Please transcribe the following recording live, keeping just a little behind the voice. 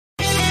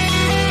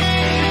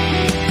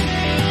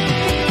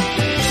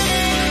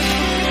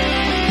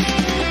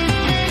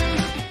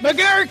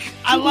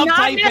I love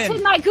typing. Do not mess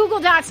with my Google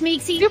Docs,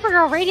 Meeksy.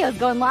 Supergirl Radio is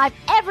going live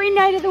every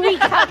night of the week.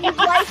 How do you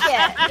like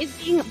it?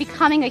 Is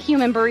becoming a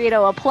human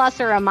burrito a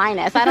plus or a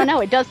minus? I don't know.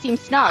 It does seem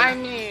snug. I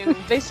mean,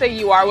 they say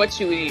you are what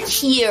you eat.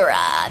 Kira.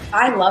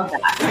 I love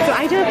that. So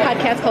I do a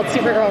podcast called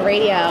Supergirl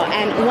Radio,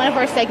 and one of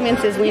our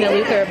segments is Lena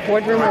Luthor,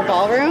 Boardroom or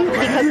Ballroom,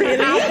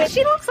 because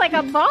she looks like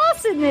a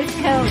boss in this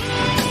coat.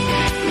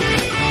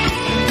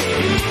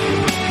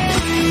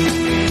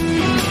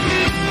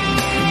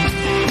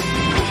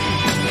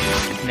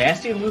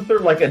 Nasty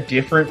Luthor like a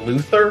different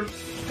Luthor?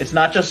 It's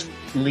not just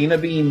Lena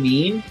being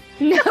mean?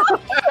 No.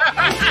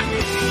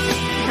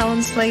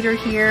 Helen Slater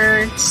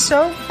here. It's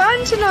so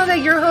fun to know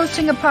that you're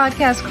hosting a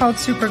podcast called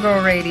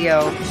Supergirl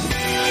Radio.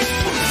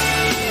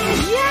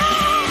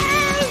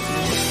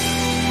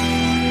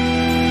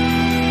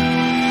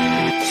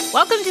 Yes!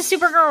 Welcome to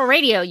Supergirl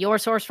Radio, your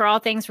source for all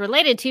things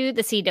related to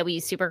the CW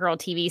Supergirl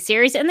TV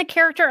series and the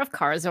character of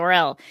Kara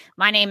Zor-El.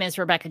 My name is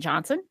Rebecca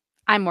Johnson.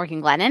 I'm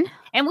Morgan Glennon.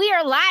 And we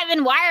are live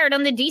and wired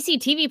on the DC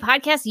TV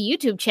Podcast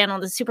YouTube channel,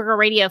 the Supergirl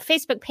Radio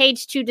Facebook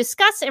page, to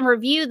discuss and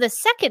review the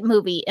second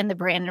movie in the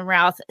Brandon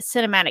Routh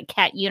Cinematic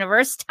Cat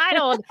universe,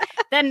 titled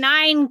The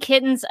 9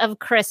 Kittens of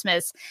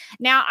Christmas.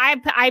 Now,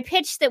 I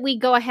pitched that we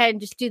go ahead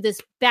and just do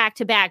this back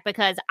to back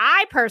because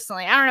I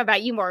personally, I don't know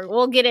about you, Morgan,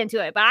 we'll get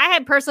into it, but I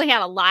had personally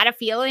had a lot of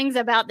feelings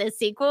about this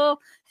sequel.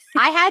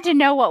 I had to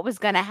know what was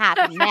going to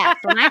happen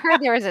next. When I heard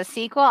there was a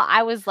sequel,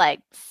 I was like,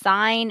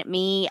 sign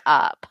me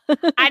up.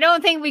 I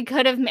don't think we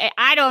could have made,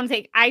 I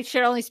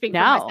should only speak for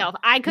myself.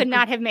 I could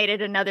not have made it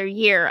another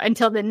year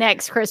until the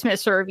next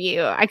Christmas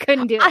review. I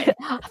couldn't do it.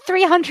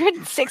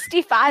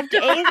 365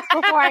 days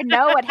before I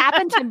know what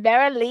happened to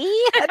Mary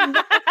Lee?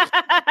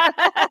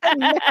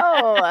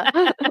 No.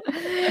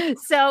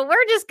 So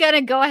we're just going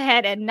to go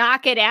ahead and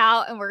knock it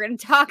out, and we're going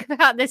to talk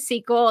about the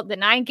sequel, The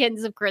 9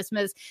 Kittens of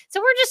Christmas. So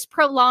we're just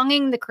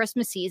prolonging the Christmas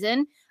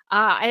season.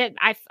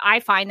 I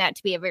find that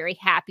to be a very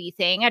happy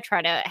thing. I try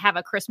to have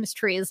a Christmas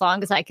tree as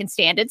long as I can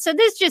stand it. So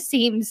this just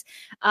seems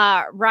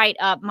right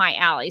up my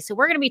alley. So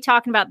we're going to be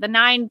talking about the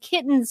 9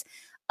 Kittens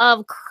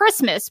of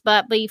Christmas.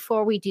 But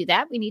before we do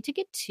that, we need to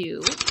get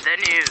to the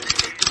news.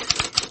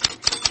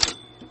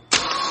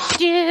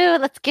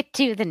 Let's get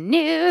to the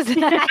news.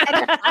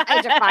 I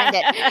had to find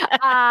it.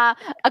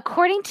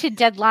 According to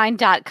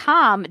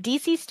Deadline.com,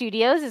 DC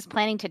Studios is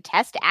planning to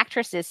test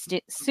actresses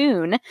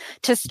soon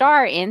to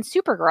star in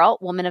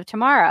Supergirl, Woman of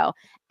Tomorrow,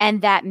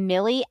 and that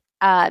Millie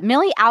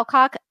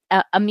Alcock,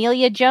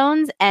 Amelia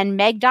Jones, and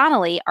Meg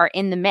Donnelly are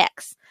in the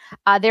mix.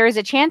 There is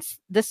a chance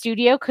the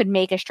studio could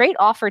make a straight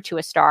offer to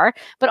a star,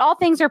 but all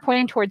things are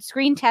pointing towards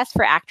screen tests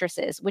for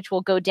actresses, which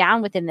will go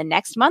down within the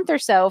next month or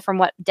so from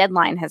what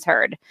Deadline has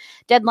heard.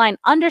 Deadline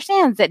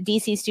understands that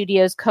DC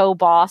Studios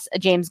co-boss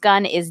James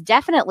Gunn is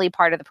definitely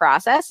part of the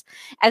process,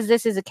 as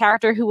this is a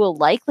character who will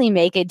likely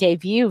make a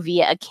debut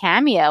via a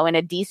cameo in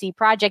a DC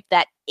project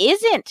that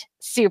isn't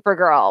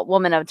Supergirl,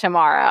 Woman of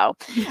Tomorrow.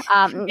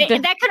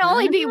 That can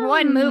only be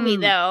one movie,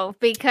 though,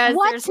 because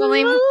there's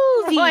only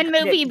one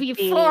movie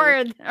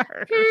before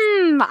her.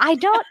 I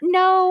don't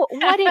know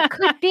what it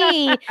could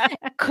be.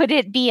 Could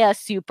it be a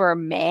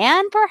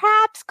Superman,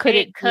 perhaps?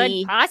 Could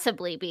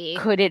possibly be.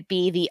 Could it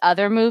be the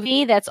other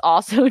movie that's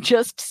also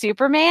just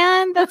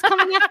Superman that's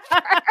coming out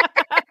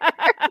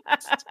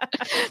first?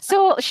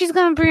 So she's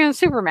going to bring in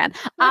Superman.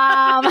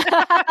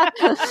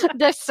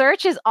 The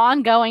search is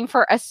ongoing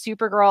for a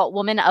Supergirl,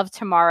 Woman of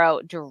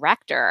Tomorrow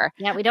director.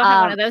 Yeah, we don't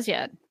have one of those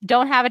yet.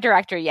 Don't have a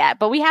director yet,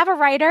 but we have a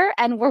writer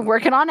and we're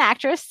working on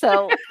actress.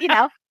 So,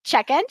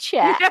 check and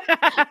check.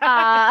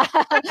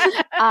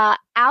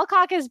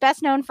 Alcock is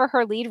best known for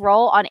her lead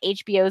role on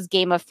HBO's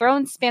Game of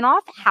Thrones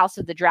spinoff, House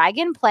of the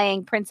Dragon,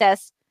 playing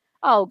Princess.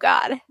 Oh,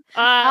 God.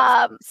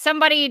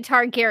 Somebody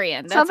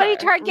Targaryen. Somebody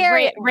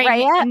Targaryen. Rhea?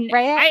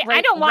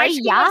 I don't watch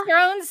Game of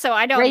Thrones, so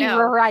I don't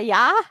know.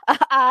 Rhea?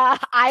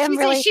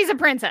 She's a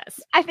princess.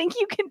 I think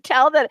you can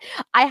tell that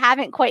I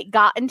haven't quite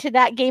gotten to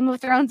that Game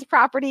of Thrones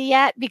property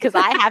yet because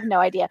I have no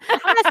idea.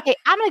 I'm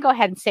gonna go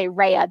ahaad and say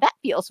Rhea. That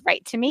feels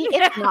right to me.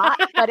 It's not,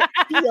 but it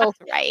feels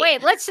right.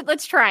 Wait,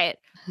 let's try it.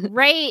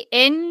 Ray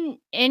in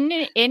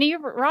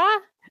Raw?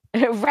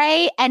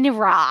 Ray and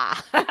Ra.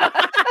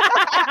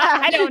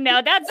 I don't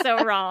know. That's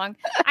so wrong.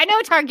 I know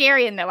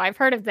Targaryen, though. I've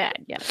heard of that.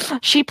 Yes.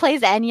 She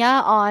plays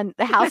Enya on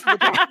the House of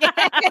the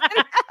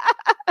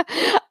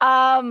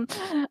Dragon.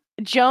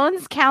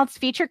 Jones counts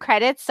feature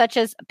credits such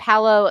as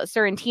Paolo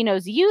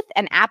Sorrentino's Youth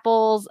and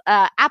Apple's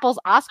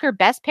Oscar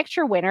Best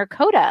Picture winner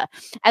Coda,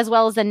 as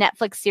well as the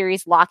Netflix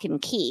series Lock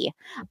and Key.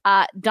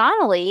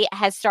 Donnelly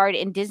has starred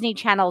in Disney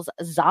Channel's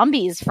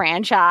Zombies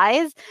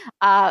franchise,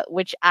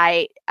 which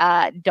I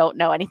don't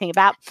know anything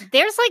about.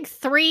 There's like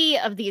 3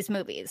 of these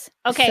movies.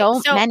 Okay, so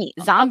many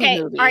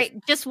zombie movies. All right,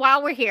 just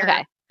while we're here.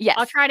 Okay. Yes.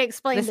 I'll try to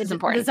explain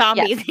the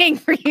zombie thing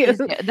for you.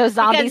 The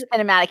zombie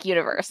cinematic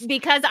universe.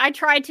 Because I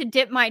tried to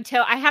dip my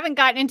toe. I haven't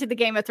gotten into the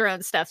Game of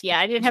Thrones stuff yet.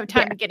 I didn't have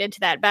time to get into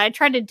that. But I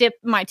tried to dip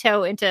my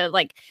toe into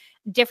like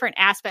different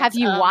aspects. Have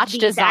you watched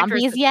these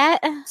Zombies actresses.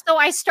 yet? So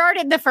I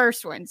started the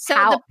first one. So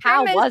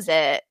How was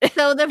it?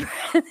 So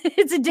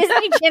it's a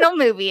Disney Channel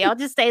movie. I'll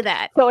just say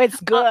that. So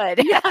it's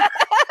good.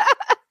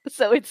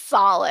 So it's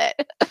solid.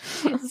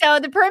 So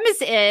the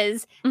premise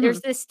is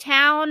there's this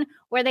town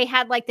where they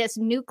had like this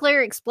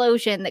nuclear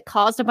explosion that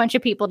caused a bunch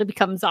of people to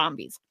become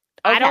zombies.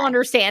 I don't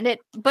understand it,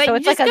 but so you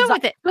it's just like go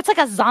with it. It's like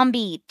a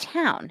zombie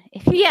town.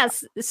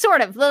 Yes, sort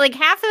of. Like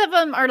half of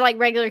them are like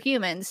regular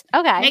humans.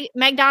 Okay.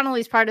 Meg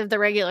Donnelly's part of the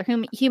regular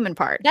human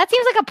part. That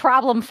seems like a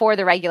problem for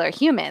the regular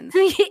humans.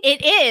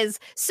 It is.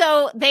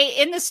 So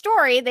in the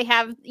story, they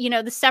have,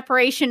 the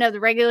separation of the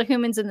regular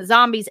humans and the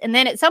zombies. And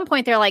then at some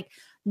point they're like,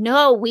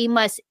 no, we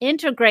must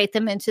integrate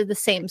them into the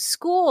same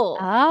school.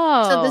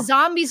 Oh. So the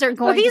zombies are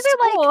going these to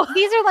school.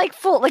 These are like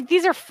full, like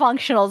these are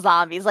functional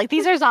zombies. Like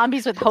these are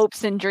zombies with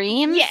hopes and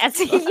dreams. Yes.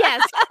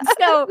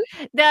 So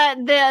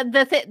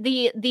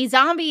the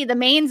zombie, the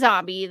main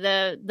zombie,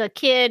 the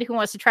kid who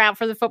wants to try out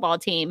for the football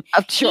team.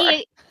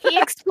 Sure. He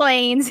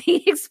explains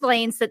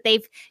that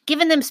they've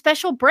given them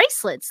special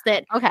bracelets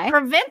that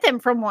prevent them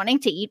from wanting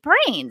to eat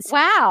brains.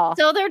 Wow.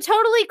 So they're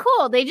totally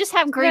cool. They just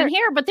have green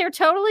hair, but they're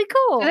totally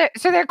cool.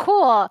 So they're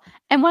cool.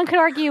 And one could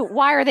argue,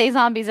 why are they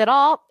zombies at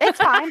all? It's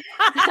fine.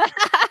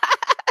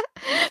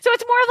 So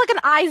it's more of like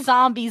an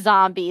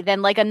zombie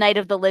than like a Night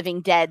of the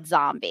Living Dead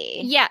zombie.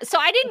 Yeah. So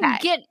I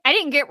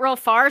didn't get real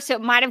far, so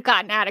it might have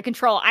gotten out of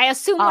control. I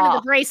assume one of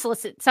the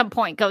bracelets at some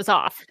point goes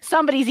off.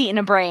 Somebody's eating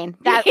a brain.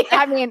 That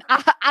I mean,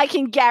 I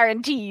can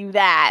guarantee you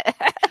that.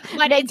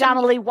 Meg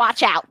Donnelly,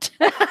 watch out.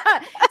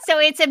 So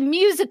it's a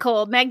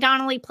musical. Meg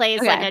Donnelly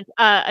plays like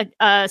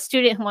a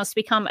student who wants to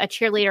become a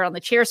cheerleader on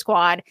the cheer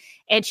squad,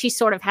 and she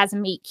sort of has a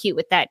meet cute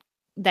with that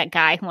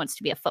guy who wants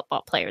to be a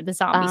football player, the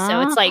zombie.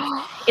 So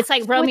it's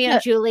like Romeo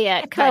and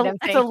Juliet kind of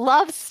thing. It's a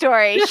love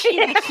story. She's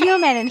a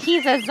human and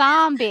he's a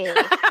zombie.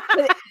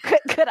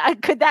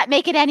 Could that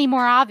make it any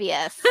more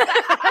obvious?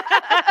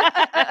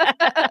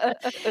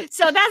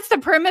 So that's the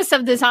premise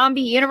of the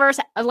zombie universe.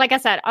 Like I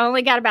said, I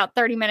only got about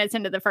 30 minutes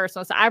into the first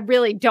one, so I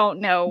really don't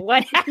know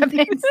what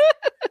happens.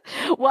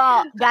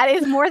 Well, that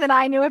is more than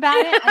I knew about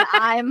it,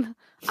 and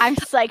I'm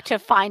psyched to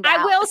find out.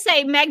 I will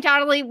say Meg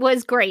Donnelly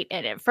was great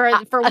in it. For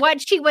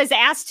what she was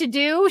asked to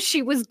do,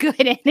 she was good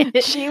in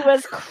it. She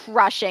was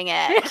crushing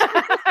it.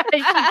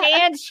 She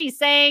danced, she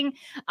sang,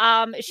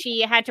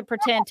 she had to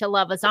pretend to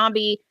love a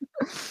zombie,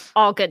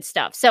 all good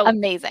stuff. So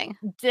amazing.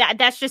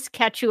 That's just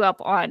catch you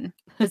up on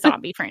the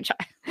zombie franchise.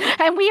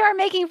 And we are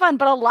making fun,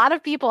 but a lot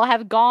of people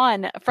have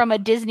gone from a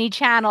Disney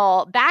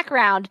Channel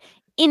background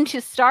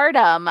into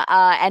stardom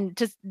and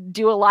just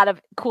do a lot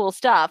of cool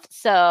stuff.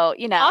 So,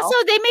 Also,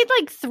 they made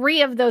like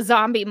 3 of those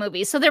zombie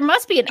movies, so there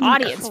must be an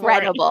audience for it.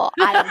 Incredible.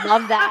 I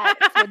love that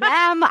for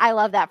them. I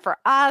love that for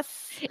us.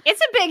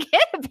 It's a big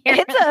hit,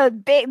 apparently.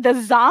 It's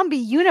the zombie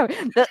universe.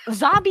 The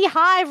zombie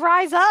hive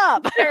rise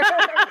up.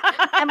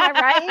 Am I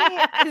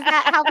right? Is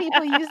that how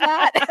people use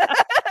that?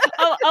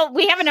 Oh,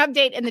 we have an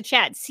update in the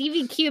chat.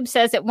 CV Cube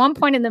says at one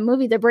point in the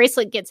movie, the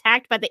bracelet gets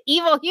hacked by the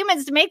evil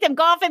humans to make them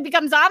go off and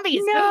become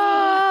zombies.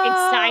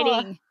 No.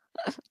 Exciting.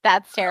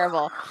 That's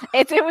terrible.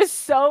 It was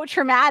so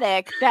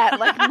traumatic that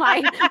like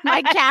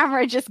my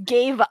camera just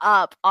gave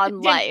up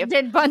on life.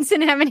 Did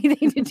Bunsen have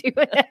anything to do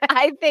with it?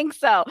 I think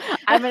so.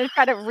 I'm going to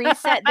try to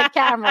reset the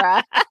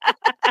camera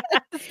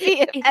to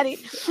see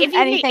if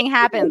anything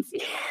happens.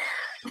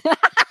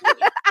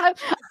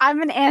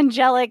 I'm an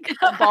angelic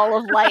ball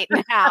of light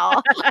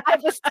now.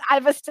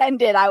 I've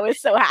ascended. I was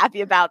so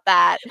happy about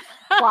that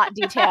plot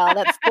detail,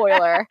 that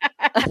spoiler.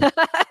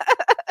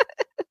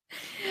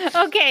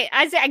 Okay,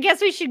 I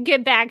guess we should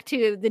get back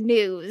to the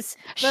news.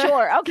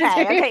 Sure.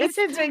 Okay.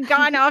 Since we've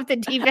gone off the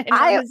deep end.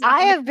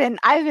 I've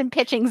been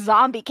pitching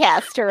Zombie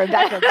Cast to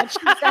Rebecca, but she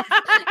said,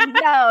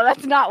 no,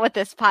 that's not what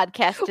this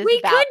podcast is we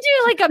about. Could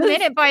do like a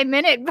minute by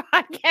minute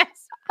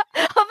podcast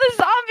of the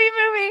zombie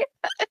movie.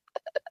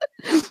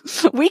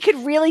 We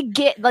could really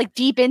get like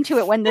deep into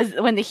it when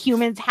the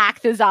humans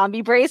hack the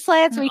zombie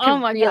bracelets. We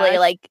could really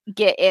like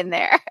get in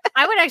there.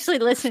 I would actually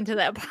listen to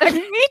that part.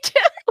 Me too.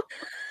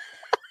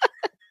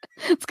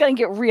 It's going to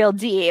get real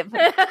deep.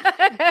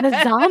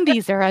 The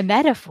zombies are a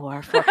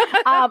metaphor for...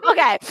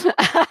 okay.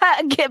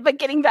 But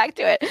getting back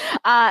to it.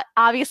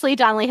 Obviously,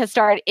 Donnelly has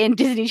starred in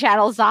Disney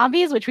Channel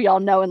Zombies, which we all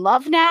know and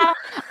love now,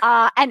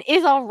 and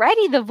is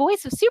already the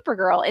voice of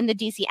Supergirl in the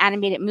DC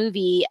animated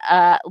movie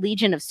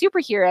Legion of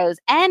Superheroes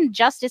and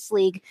Justice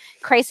League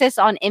Crisis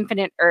on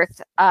Infinite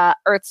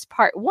Earth's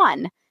Part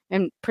 1.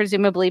 And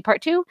presumably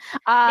part 2.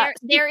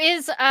 There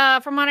is,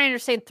 from what I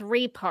understand,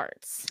 3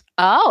 parts.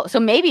 Oh, so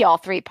maybe all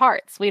 3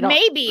 parts. We don't.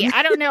 Maybe.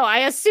 I don't know. I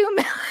assume.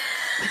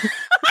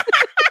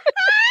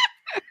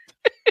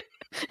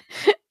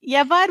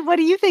 Yeah, bud. What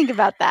do you think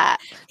about that?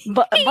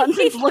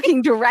 Bunsen's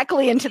looking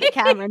directly into the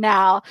camera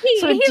now,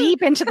 so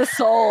deep into the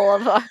soul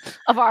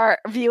of our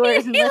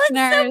viewers and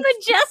listeners.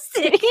 Looks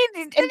so majestic.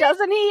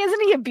 Doesn't he?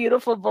 Isn't he a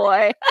beautiful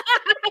boy?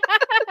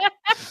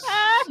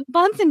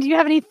 Bunsen, do you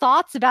have any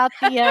thoughts about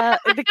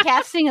the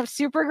casting of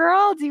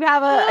Supergirl? Do you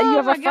have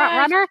a front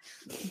runner?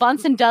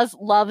 Bunsen does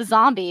love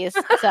zombies,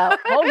 so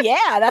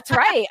yeah, that's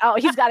right. Oh,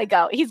 he's got to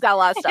go. He's got a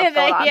lot of stuff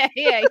going on.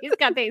 Yeah, he's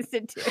got things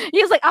to do.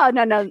 He's like, oh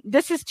no,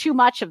 this is too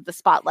much of the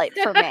spotlight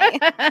for me.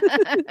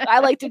 I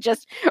like to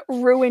just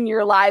ruin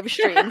your live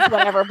streams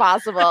whenever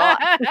possible.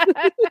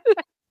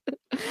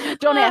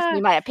 Don't ask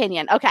me my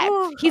opinion. Okay,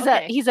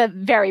 he's a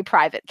very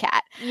private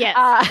cat.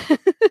 Yes.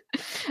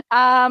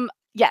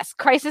 Yes,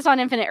 Crisis on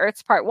Infinite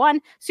Earths Part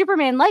 1.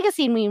 Superman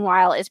Legacy,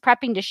 meanwhile, is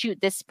prepping to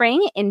shoot this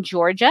spring in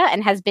Georgia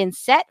and has been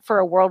set for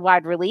a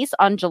worldwide release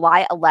on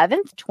July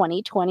 11th,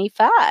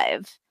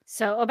 2025.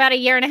 So about a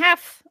year and a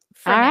half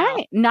from All now.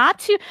 right.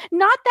 Not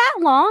that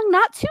long,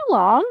 not too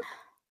long.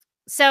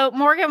 So,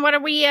 Morgan, what are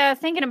we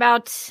thinking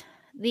about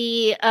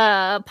the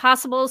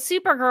possible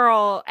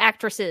Supergirl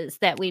actresses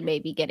that we may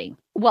be getting?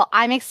 Well,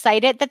 I'm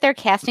excited that they're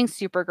casting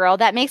Supergirl.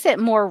 That makes it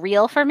more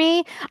real for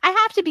me. I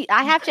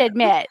have to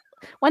admit,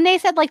 when they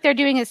said like they're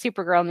doing a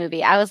Supergirl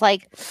movie, I was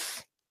like,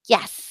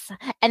 yes.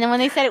 And then when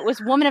they said it was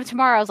Woman of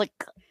Tomorrow, I was like,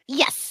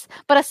 yes.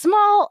 But a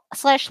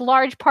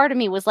small/large part of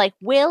me was like,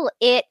 will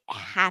it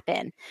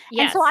happen?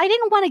 Yes. And so I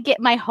didn't want to get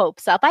my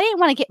hopes up. I didn't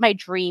want to get my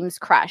dreams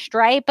crushed,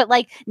 right? But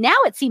like now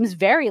it seems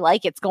very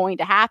like it's going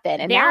to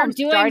happen. And They're now I'm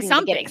doing starting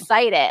something. to get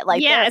excited.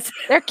 Like yes.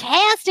 they're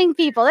casting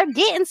people. They're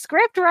getting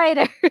script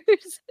writers.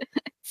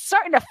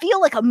 Starting to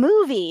feel like a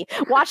movie.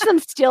 Watch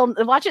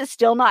it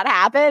still not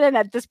happen. And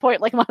at this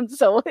point, like I'm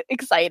so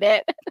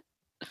excited.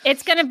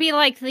 It's going to be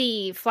like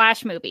the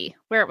Flash movie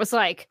where it was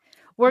like,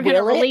 we're going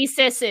to release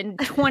this in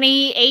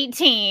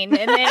 2018.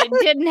 And then it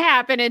didn't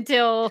happen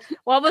until,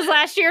 what was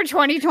last year?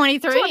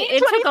 2023?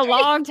 It took a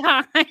long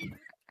time.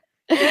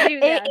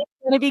 It's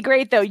going to be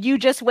great, though. You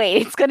just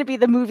wait. It's going to be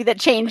the movie that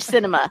changed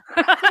cinema.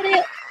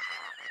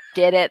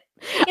 Did it.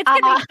 It's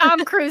going to be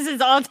Tom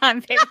Cruise's all-time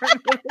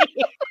favorite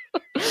movie.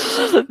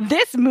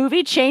 This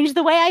movie changed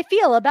the way I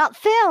feel about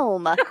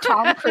film.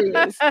 Tom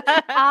Cruise.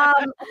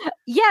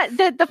 Yeah,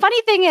 the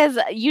funny thing is,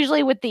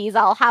 usually with these,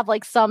 I'll have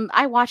like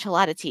I watch a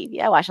lot of TV.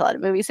 I watch a lot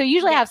of movies. So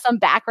usually I have some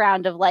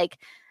background of like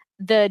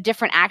the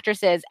different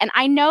actresses. And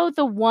I know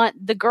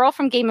the girl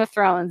from Game of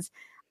Thrones,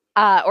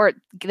 or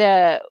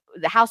the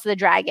House of the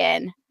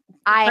Dragon.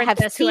 I have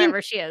seen whoever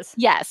she is.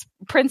 Yes,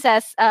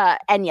 Princess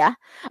Enya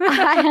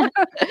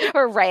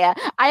or Rhea.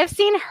 I have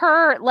seen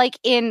her like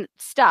in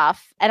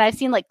stuff, and I've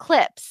seen like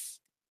clips,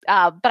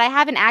 but I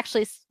haven't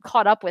actually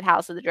caught up with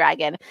House of the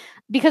Dragon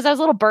because I was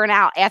a little burnt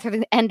out after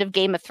the end of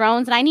Game of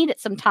Thrones, and I needed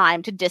some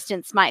time to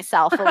distance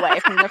myself away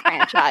from the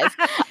franchise.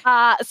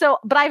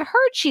 But I've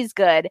heard she's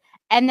good,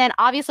 and then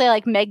obviously I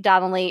like Meg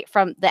Donnelly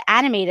from the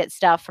animated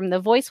stuff, from the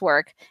voice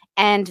work,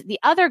 and the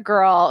other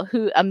girl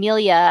who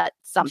Amelia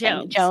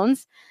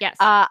Jones. Yes.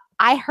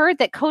 I heard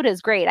that Coda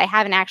is great. I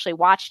haven't actually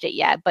watched it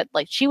yet, but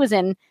like she was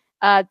in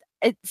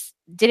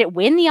did it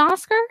win the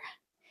Oscar?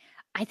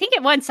 I think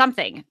it won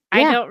something. Yeah.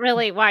 I don't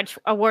really watch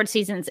award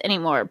seasons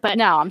anymore, but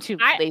no, I'm too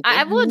lazy.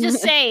 I will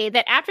just say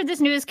that after this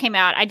news came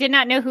out, I did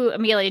not know who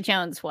Amelia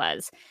Jones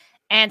was.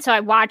 And so I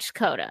watched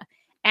Coda.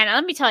 And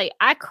let me tell you,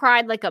 I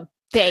cried like a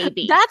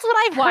baby. That's what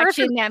I've heard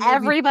from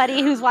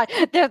everybody who's watched.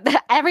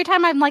 Every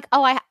time I'm like,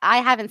 oh, I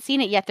haven't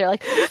seen it yet. They're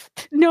like,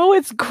 no,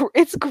 it's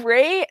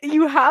great.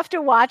 You have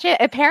to watch it.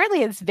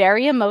 Apparently, it's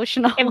very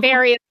emotional. And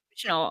very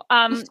emotional.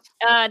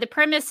 The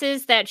premise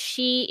is that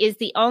she is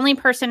the only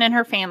person in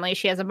her family.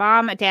 She has a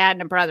mom, a dad,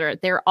 and a brother.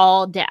 They're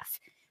all deaf,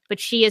 but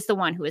she is the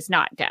one who is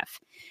not deaf.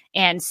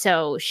 And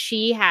so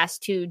she has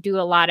to do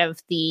a lot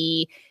of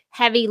the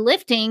heavy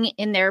lifting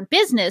in their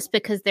business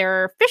because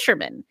they're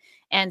fishermen.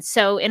 And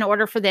so in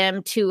order for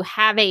them to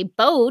have a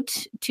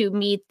boat to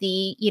meet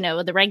the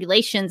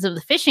regulations of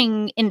the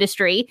fishing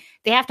industry,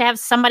 they have to have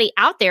somebody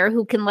out there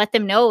who can let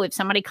them know if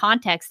somebody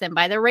contacts them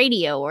by the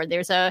radio or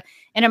there's an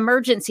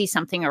emergency,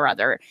 something or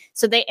other.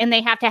 So they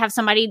have to have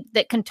somebody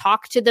that can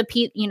talk to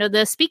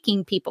the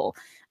speaking people.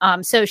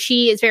 So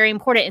she is very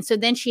important. And so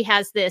then she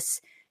has this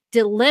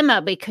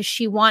dilemma because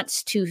she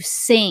wants to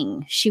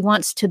sing. She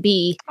wants to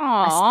be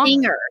a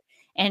singer.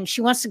 And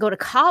she wants to go to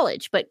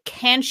college, but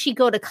can she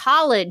go to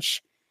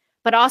college,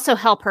 but also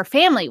help her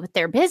family with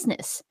their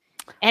business?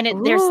 And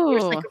there's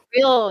like a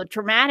real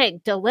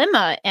dramatic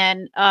dilemma,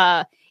 and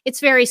it's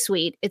very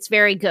sweet. It's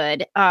very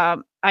good. I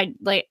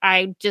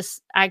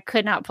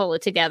could not pull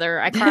it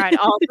together. I cried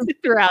all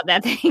throughout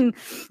that thing.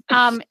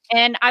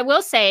 And I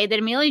will say that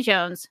Amelia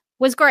Jones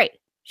was great.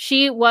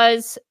 She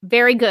was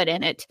very good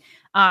in it.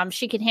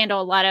 She could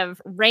handle a lot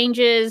of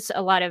ranges,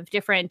 a lot of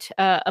different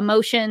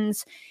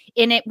emotions.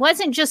 And it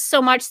wasn't just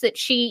so much that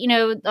she,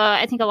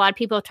 I think a lot of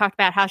people have talked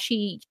about how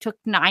she took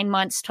 9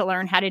 months to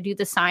learn how to do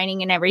the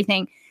signing and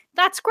everything.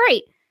 That's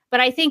great.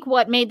 But I think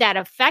what made that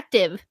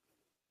effective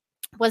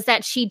was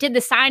that she did the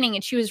signing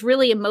and she was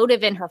really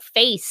emotive in her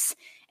face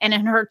and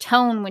in her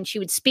tone when she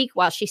would speak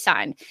while she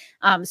signed.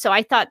 So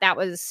I thought that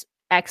was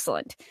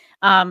excellent.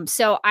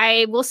 So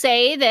I will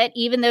say that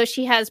even though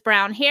she has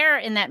brown hair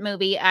in that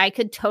movie, I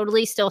could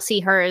totally still see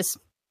her as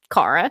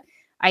Kara.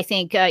 I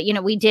think,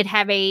 we did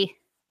have a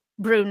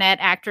brunette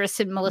actress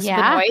in Melissa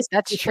Yeah, Benoist.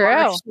 that's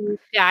before true.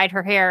 She dyed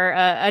her hair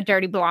a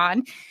dirty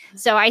blonde.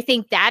 So I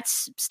think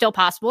that's still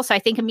possible. So I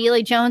think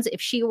Amelia Jones, if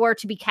she were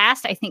to be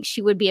cast, I think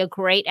she would be a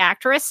great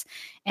actress,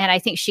 and I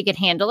think she could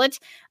handle it.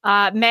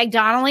 Meg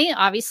Donnelly,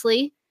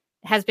 obviously,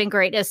 has been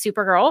great as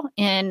Supergirl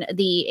in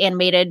the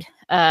animated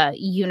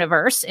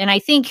universe. And I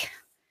think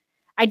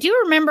I do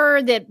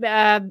remember that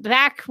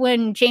back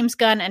when James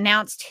Gunn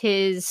announced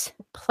his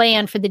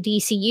plan for the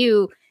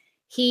DCU,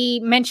 he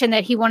mentioned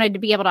that he wanted to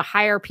be able to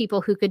hire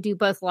people who could do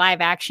both live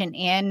action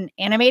and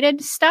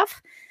animated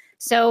stuff.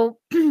 So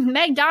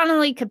Meg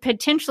Donnelly could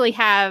potentially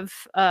have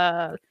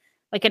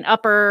like an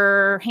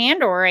upper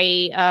hand, or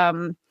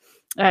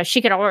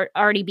she could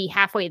already be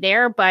halfway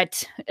there.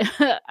 But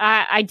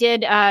I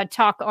did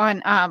talk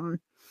on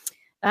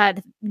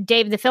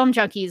Dave the Film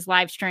Junkies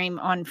live stream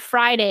on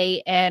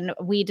Friday, and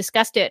we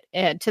discussed it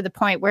to the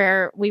point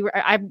where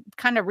I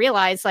kind of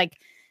realized like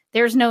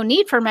there's no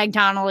need for Meg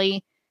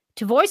Donnelly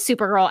to voice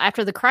Supergirl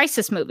after the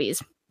Crisis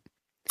movies.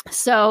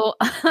 So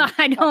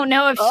I don't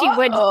know if she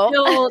would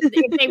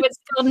if they would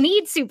still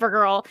need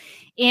Supergirl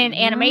in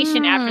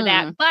animation after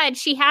that. But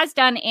she has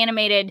done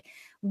animated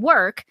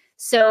work,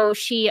 so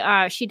she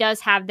does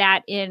have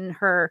that in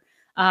her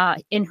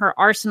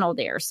arsenal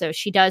there. So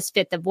she does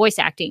fit the voice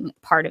acting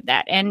part of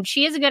that, and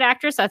she is a good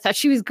actress. I thought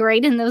she was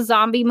great in those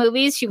zombie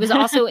movies. She was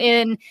also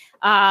in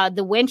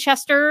the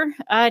Winchester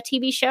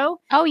TV show.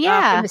 Oh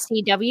yeah, from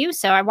the CW.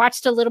 So I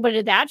watched a little bit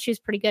of that. She was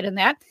pretty good in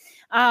that.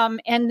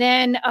 And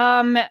then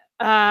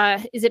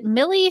is it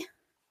Millie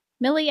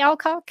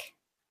Alcock?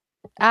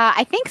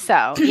 I think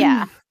so.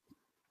 Yeah.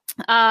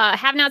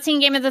 Have not seen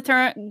Game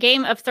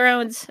of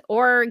Thrones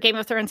or Game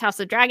of Thrones House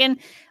of Dragon,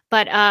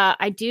 but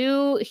I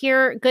do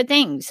hear good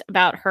things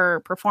about her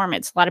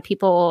performance. A lot of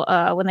people,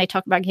 when they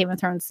talk about Game of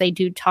Thrones, they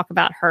do talk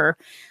about her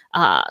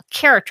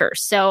character.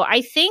 So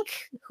I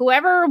think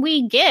whoever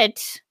we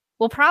get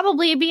will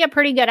probably be a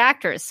pretty good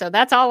actress. So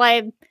that's all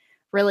I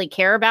really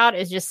care about,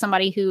 is just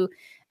somebody who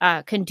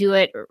can do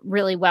it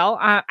really well.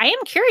 I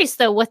am curious,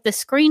 though, what the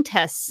screen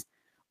tests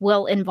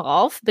will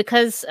involve,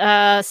 because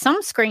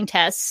some screen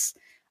tests,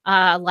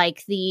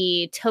 like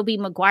the Tobey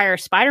Maguire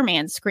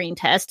Spider-Man screen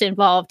test,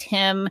 involved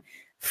him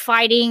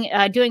fighting,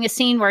 doing a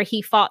scene where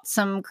he fought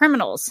some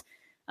criminals.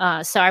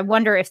 So I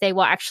wonder if they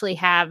will actually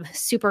have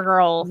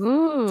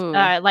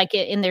Supergirl, like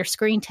in their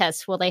screen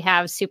test, will they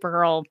have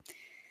Supergirl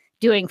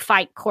doing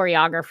fight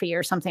choreography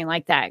or something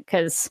like that?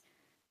 Because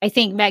I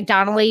think Meg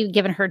Donnelly,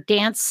 given her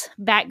dance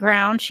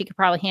background, she could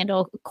probably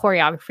handle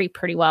choreography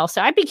pretty well.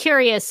 So I'd be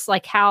curious,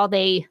 like, how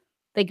they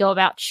go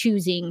about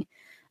choosing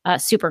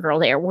Supergirl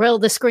there. Will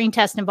the screen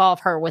test involve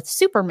her with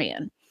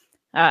Superman?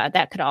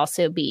 That could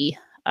also be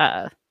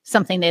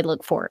something they'd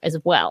look for as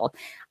well.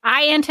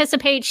 I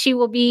anticipate she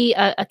will be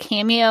a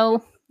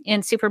cameo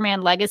in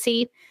Superman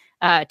Legacy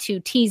to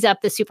tease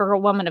up the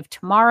Supergirl Woman of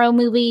Tomorrow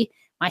movie.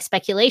 My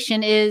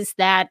speculation is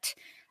that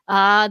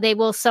they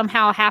will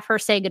somehow have her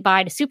say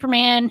goodbye to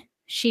Superman.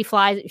 She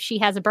flies. She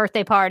has a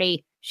birthday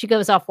party. She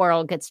goes off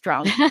world, gets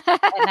drunk, and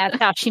that's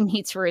how she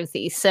meets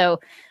Ruthie. So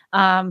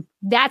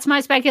that's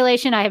my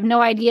speculation. I have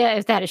no idea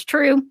if that is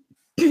true,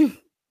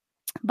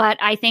 but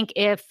I think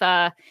if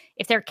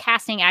they're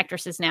casting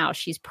actresses now,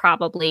 she's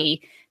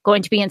probably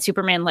going to be in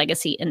Superman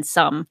Legacy in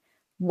some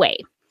way.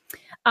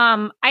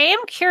 I am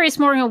curious,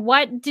 Morgan,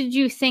 what did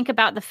you think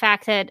about the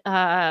fact that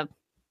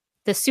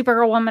the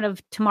Supergirl Woman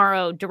of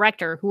Tomorrow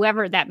director,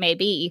 whoever that may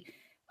be,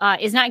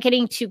 is not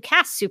getting to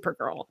cast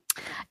Supergirl?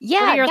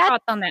 Yeah, what are your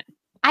thoughts on that?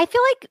 I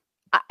feel like,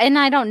 and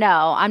I don't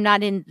know, I'm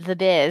not in the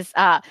biz,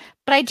 but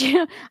I do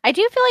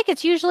feel like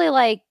it's usually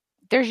like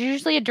there's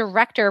usually a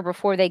director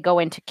before they go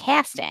into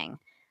casting.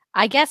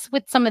 I guess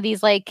with some of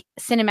these like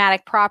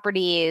cinematic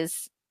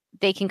properties,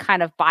 they can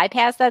kind of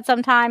bypass that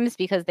sometimes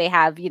because they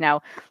have, you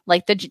know,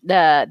 like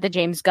the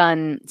James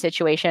Gunn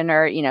situation,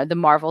 or, you know, the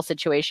Marvel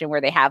situation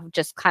where they have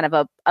just kind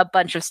of a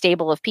bunch of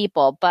stable of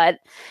people. But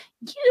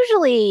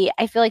usually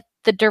I feel like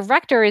the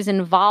director is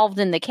involved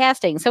in the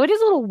casting. So it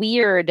is a little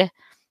weird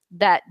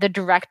that the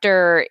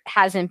director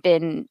hasn't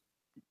been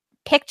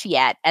picked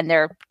yet and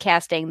they're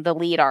casting the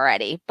lead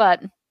already.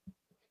 But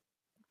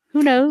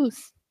who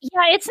knows?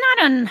 Yeah, it's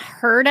not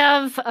unheard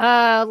of.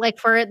 Like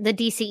for the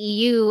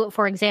DCEU,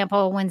 for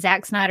example, when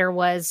Zack Snyder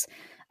was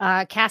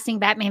casting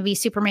Batman v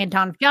Superman: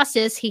 Dawn of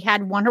Justice, he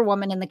had Wonder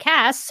Woman in the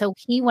cast, so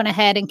he went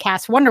ahead and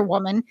cast Wonder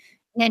Woman.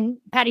 And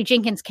Patty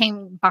Jenkins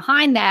came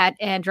behind that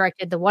and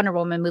directed the Wonder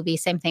Woman movie.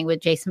 Same thing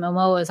with Jason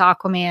Momoa as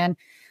Aquaman,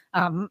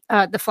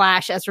 the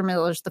Flash, Ezra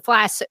Miller's the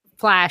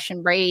Flash,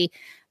 and Ray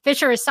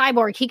Fisher as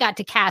Cyborg. He got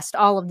to cast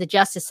all of the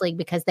Justice League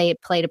because they had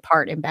played a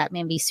part in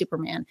Batman v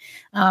Superman.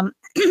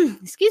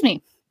 Excuse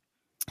me.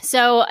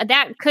 So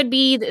that could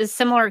be a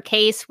similar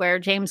case where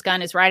James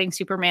Gunn is writing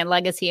Superman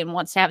Legacy and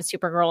wants to have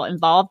Supergirl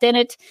involved in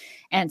it.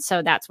 And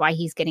so that's why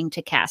he's getting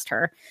to cast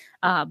her.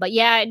 But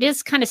yeah, it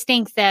does kind of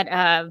stink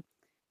that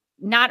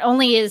not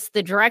only is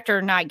the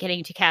director not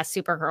getting to cast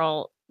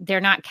Supergirl, they're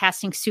not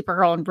casting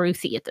Supergirl and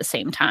Ruthie at the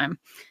same time,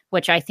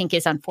 which I think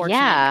is unfortunate.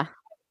 Yeah.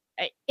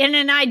 in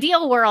an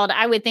ideal world,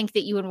 I would think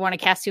that you would want to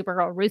cast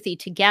Supergirl Ruthie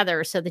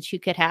together so that you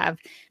could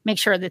make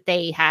sure that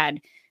they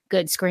had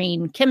good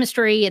screen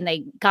chemistry and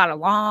they got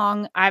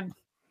along. I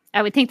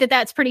would think that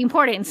that's pretty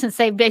important since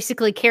they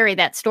basically carry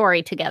that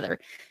story together.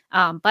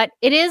 But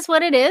it is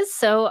what it is.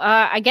 So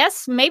I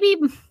guess maybe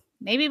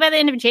by the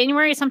end of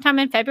January, sometime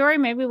in February,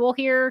 maybe we'll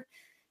hear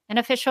an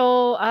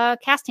official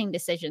casting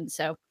decision.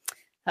 So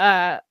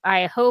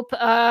I hope,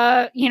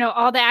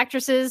 all the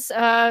actresses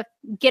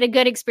get a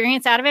good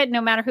experience out of it,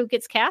 no matter who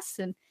gets cast.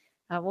 And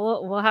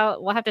we'll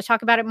have to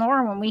talk about it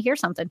more when we hear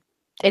something.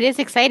 It is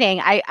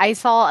exciting. I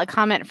saw a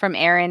comment from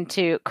Aaron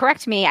to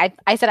correct me.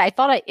 I said I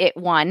thought it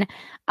won.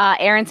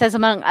 Aaron says,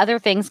 among other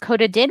things,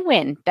 Coda did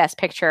win Best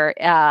Picture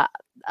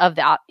in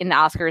the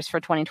Oscars for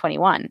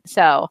 2021.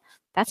 So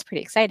that's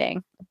pretty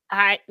exciting.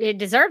 It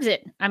deserves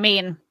it. I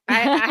mean, I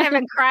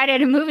haven't cried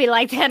at a movie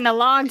like that in a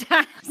long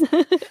time. So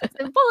pull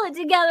it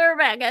together,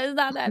 Rebecca.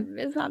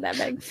 It's not that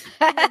big.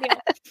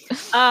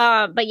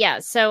 But yeah,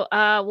 so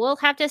we'll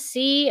have to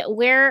see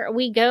where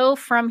we go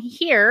from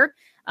here.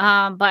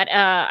 But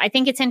I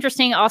think it's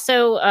interesting.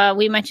 Also,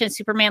 we mentioned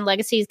Superman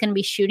Legacy is going to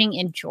be shooting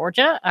in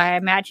Georgia. I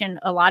imagine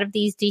a lot of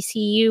these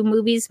DCU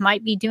movies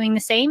might be doing the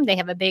same. They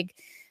have a big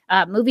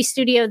movie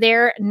studio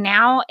there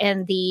now,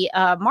 and the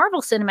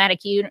Marvel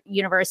Cinematic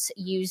Universe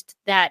used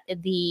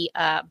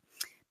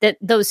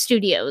those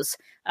studios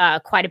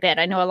quite a bit.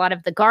 I know a lot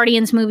of the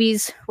Guardians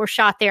movies were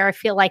shot there. I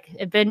feel like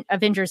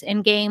Avengers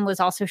Endgame was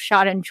also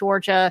shot in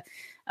Georgia.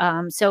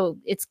 So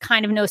it's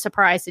kind of no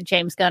surprise that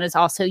James Gunn is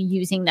also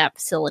using that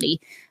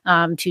facility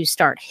to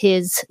start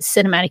his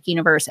cinematic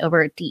universe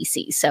over at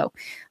DC. So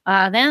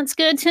that's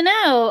good to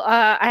know.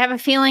 I have a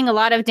feeling a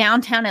lot of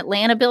downtown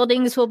Atlanta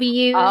buildings will be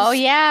used. Oh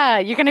yeah,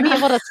 you're going to be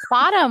able to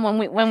spot them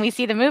when we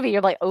see the movie.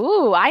 You're like,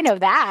 ooh, I know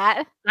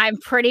that. I'm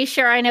pretty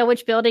sure I know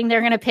which building they're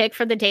going to pick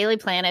for the Daily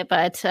Planet,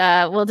 but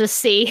we'll just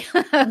see.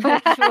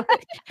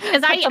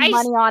 Because I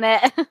money on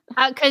it.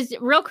 Because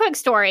real quick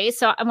story.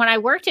 So when I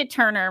worked at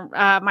Turner,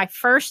 my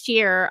first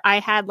year, I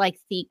had like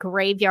the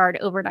graveyard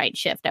overnight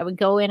shift. I would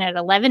go in at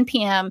 11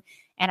 p.m.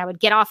 and I would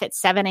get off at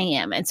 7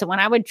 a.m. And so when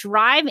I would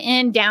drive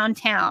in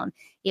downtown,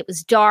 it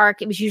was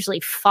dark. It was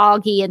usually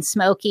foggy and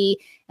smoky.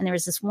 And there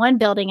was this one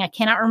building. I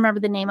cannot remember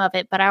the name of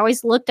it, but I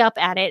always looked up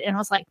at it and I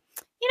was like,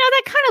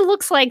 that kind of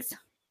looks like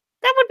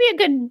that would be a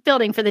good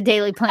building for the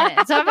Daily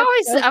Planet. So I've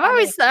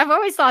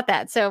always thought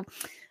that. So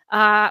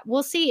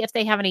we'll see if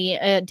they have any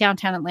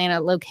downtown Atlanta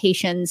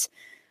locations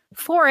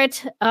for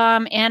it.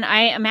 And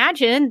I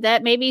imagine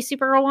that maybe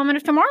Supergirl Woman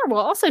of Tomorrow will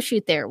also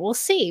shoot there. We'll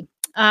see.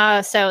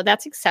 So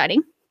that's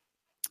exciting.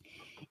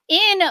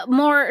 In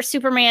more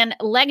Superman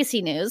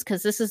Legacy news,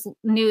 because this is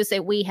news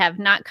that we have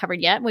not covered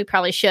yet. We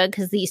probably should,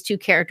 because these two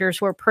characters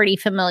we're pretty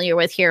familiar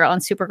with here on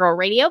Supergirl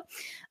Radio.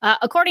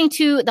 According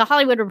to The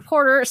Hollywood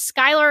Reporter,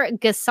 Skylar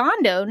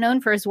Gisondo,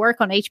 known for his work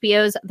on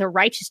HBO's The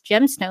Righteous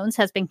Gemstones,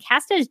 has been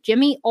cast as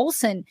Jimmy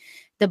Olsen,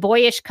 the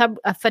boyish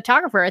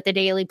photographer at the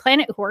Daily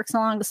Planet who works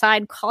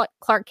alongside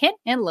Clark Kent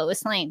and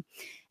Lois Lane.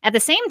 At the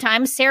same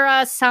time,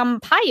 Sarah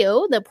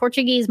Sampaio, the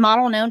Portuguese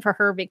model known for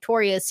her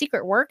Victoria's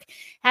Secret work,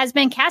 has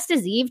been cast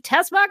as Eve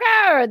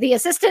Tessmacher, the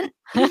assistant.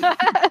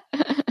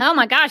 Oh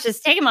my gosh, it's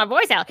taking my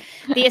voice out.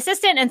 The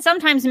assistant and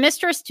sometimes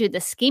mistress to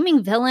the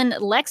scheming villain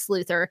Lex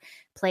Luthor,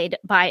 played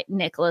by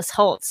Nicholas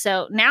Hoult.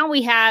 So now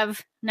we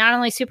have not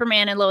only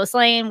Superman and Lois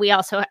Lane,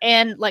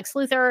 and Lex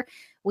Luthor,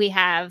 we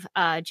have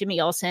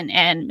Jimmy Olsen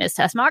and Miss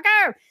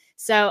Tessmacher.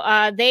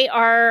 So they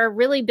are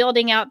really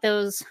building out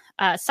those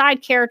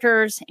side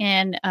characters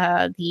and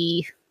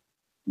the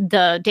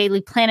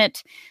Daily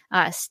Planet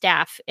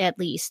staff, at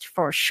least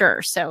for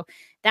sure. So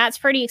that's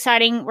pretty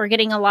exciting. We're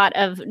getting a lot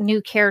of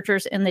new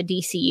characters in the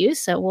DCU,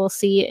 so we'll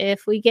see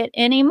if we get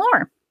any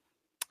more.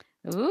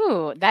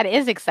 Ooh, that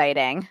is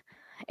exciting.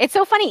 It's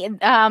so funny.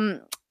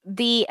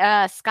 The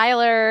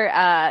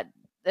Skylar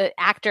the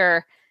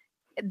actor,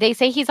 they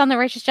say he's on the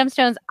Righteous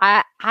Gemstones.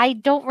 I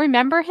don't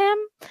remember him,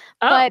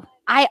 but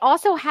I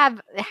also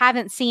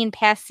haven't seen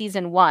past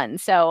season 1.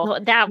 So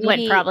that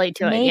went probably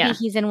to it. Maybe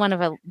he's in one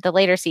of the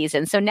later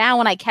seasons. So now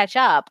when I catch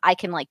up, I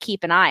can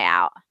keep an eye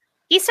out.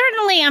 He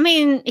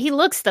certainly, he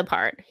looks the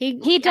part.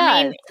 He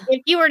does.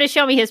 If you were to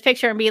show me his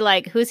picture and be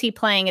like, who's he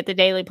playing at the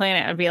Daily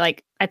Planet? I'd be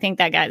like, I think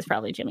that guy's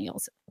probably Jimmy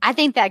Olsen. I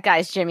think that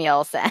guy's Jimmy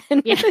Olsen.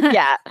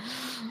 Yeah.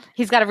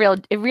 He's got a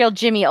real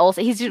Jimmy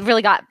Olsen. He's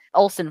really got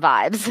Olsen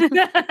vibes.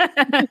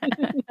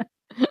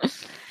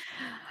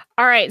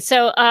 All right.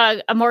 So,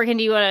 Morgan,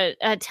 do you want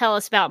to tell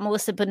us about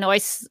Melissa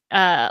Benoist's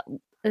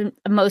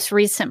most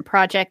recent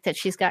project that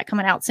she's got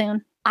coming out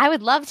soon? I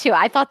would love to.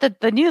 I thought that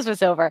the news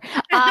was over. We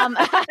got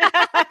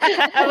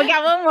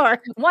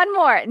One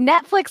more.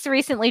 Netflix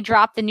recently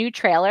dropped the new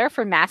trailer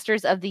for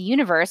Masters of the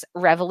Universe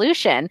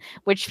Revolution,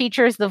 which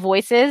features the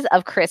voices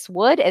of Chris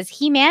Wood as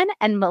He-Man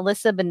and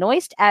Melissa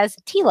Benoist as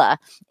Teela.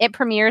 It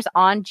premieres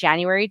on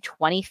January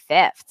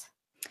 25th.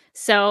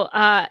 So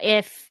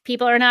if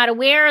people are not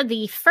aware,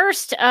 the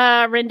first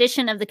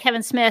rendition of the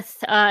Kevin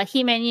Smith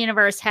He-Man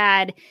universe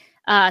had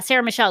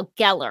Sarah Michelle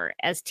Gellar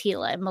as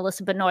Tila, and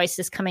Melissa Benoist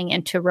is coming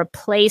in to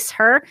replace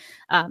her.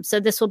 So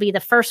this will be the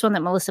first one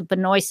that Melissa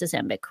Benoist is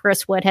in, but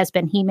Chris Wood has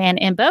been He-Man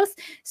in both.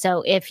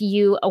 So if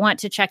you want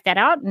to check that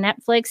out,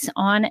 Netflix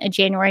on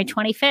January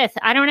 25th.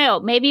 I don't know.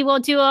 Maybe we'll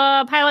do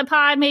a pilot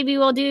pod. Maybe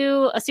we'll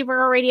do a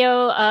Supergirl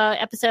Radio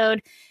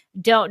episode.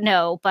 Don't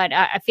know, but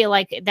I feel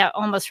like that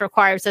almost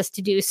requires us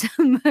to do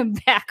some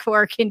back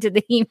work into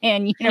the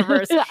He-Man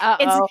universe.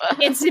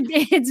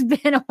 It's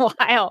been a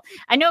while.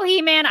 I know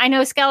He-Man, I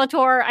know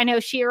Skeletor, I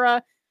know She-Ra,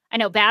 I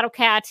know Battle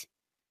Cat.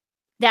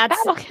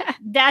 That's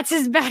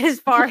about as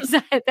far as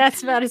I go.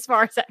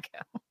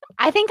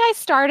 I think I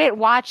started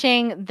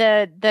watching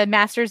the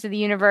Masters of the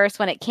Universe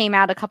when it came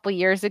out a couple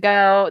years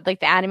ago,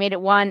 like the animated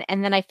one,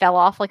 and then I fell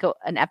off like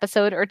an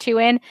episode or two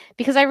in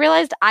because I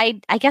realized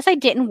I guess I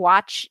didn't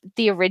watch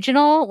the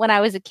original when I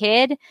was a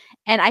kid,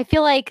 and I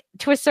feel like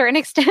to a certain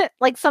extent,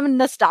 like some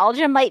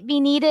nostalgia might be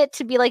needed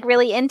to be like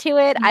really into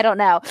it. I don't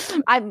know.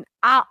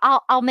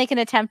 I'll make an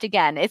attempt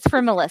again. It's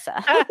for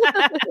Melissa.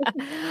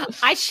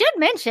 I should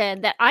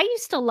mention that I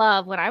used to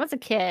love when I was a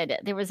kid.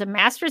 There was a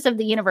Masters of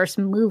the Universe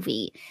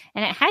movie,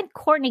 and it had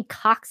Courtney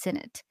Cox in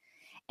it.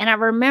 And I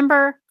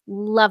remember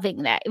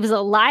loving that. It was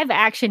a live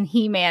action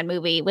He-Man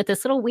movie with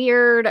this little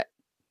weird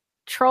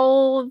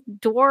troll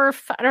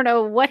dwarf. I don't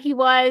know what he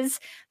was,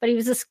 but he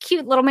was this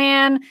cute little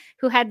man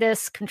who had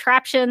this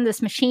contraption,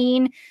 this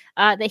machine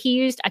that he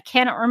used. I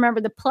cannot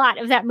remember the plot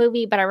of that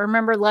movie, but I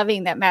remember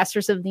loving that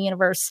Masters of the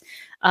Universe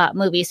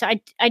movie. So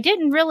I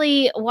didn't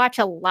really watch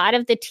a lot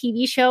of the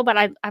TV show, but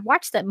I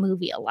watched that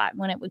movie a lot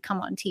when it would come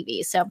on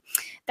TV. So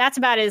that's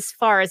about as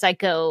far as I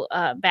go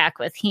back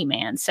with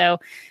He-Man. So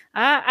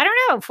I don't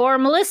know. For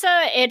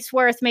Melissa, it's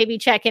worth maybe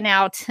checking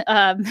out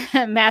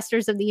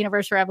Masters of the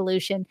Universe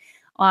Revolution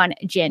on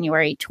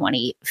January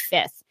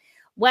 25th.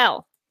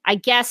 Well, I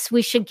guess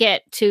we should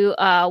get to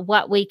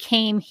what we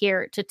came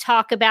here to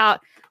talk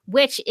about,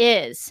 which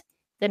is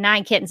The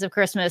Nine Kittens of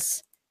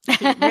Christmas,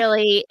 the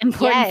really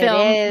important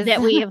film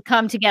that we have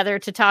come together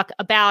to talk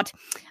about.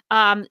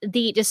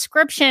 The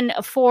description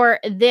for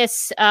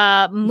this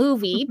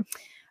movie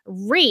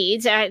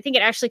reads, I think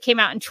it actually came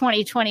out in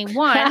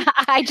 2021.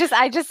 I just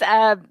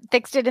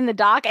fixed it in the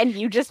doc, and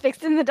you just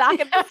fixed it in the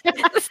doc at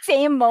the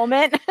same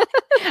moment.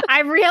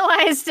 I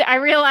realized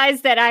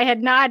that I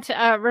had not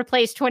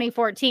replaced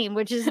 2014,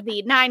 which is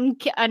the nine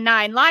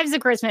Lives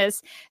of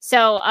Christmas.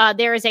 So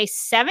there is a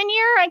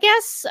 7-year, I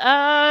guess,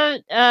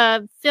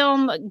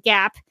 film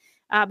gap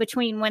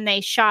between when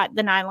they shot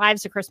The Nine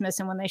Lives of Christmas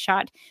and when they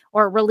shot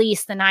or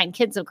released The Nine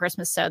Kids of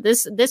Christmas. So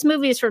this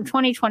movie is from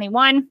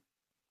 2021.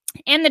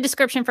 And the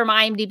description from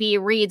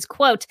IMDb reads,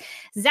 quote,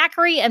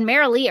 Zachary and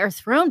Marilee are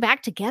thrown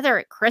back together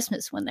at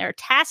Christmas when they're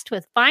tasked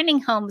with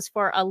finding homes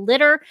for a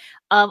litter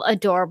of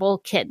adorable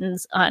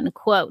kittens,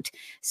 unquote.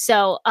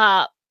 So,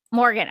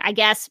 Morgan, I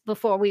guess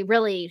before we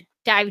really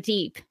dive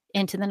deep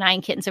into The Nine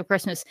Kittens of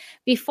Christmas,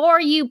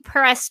 before you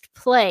pressed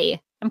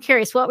play, I'm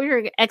curious, what were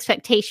your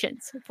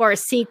expectations for a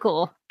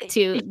sequel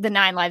to The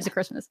Nine Lives of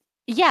Christmas?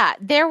 Yeah,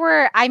 there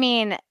were, I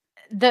mean,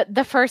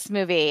 the first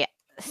movie,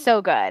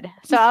 so good.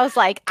 So I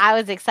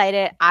was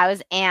excited. I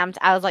was amped.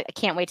 I was like, I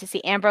can't wait to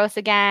see Ambrose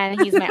again.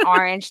 He's my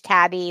orange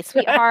tabby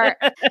sweetheart.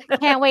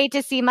 Can't wait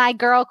to see my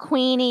girl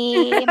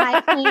Queenie,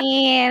 my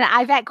queen.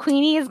 I bet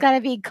Queenie is going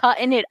to be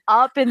cutting it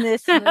up in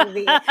this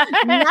movie.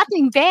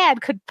 Nothing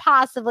bad could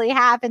possibly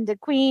happen to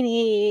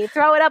Queenie.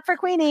 Throw it up for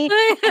Queenie.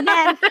 And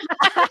then,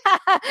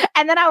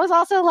 and then I was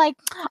also like,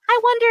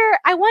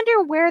 I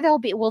wonder where they'll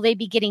be. Will they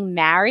be getting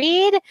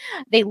married?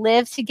 They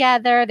live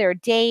together. They're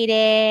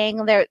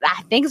dating.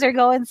 Things are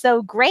going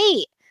so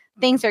great.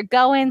 Things are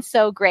going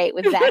so great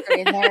with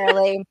Zachary and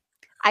Marilee.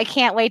 I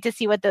can't wait to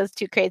see what those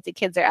two crazy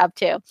kids are up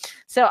to.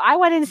 So I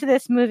went into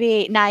this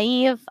movie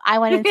naive. I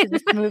went into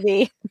this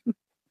movie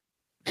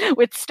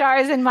with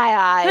stars in my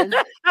eyes.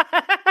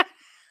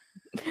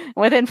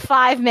 Within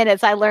 5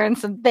 minutes, I learned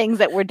some things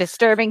that were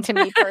disturbing to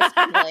me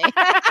personally.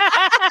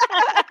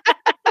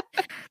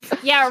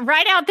 Yeah,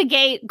 right out the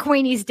gate,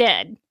 Queenie's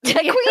dead.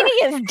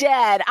 Queenie is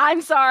dead.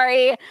 I'm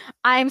sorry.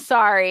 I'm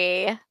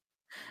so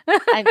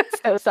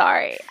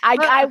sorry.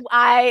 My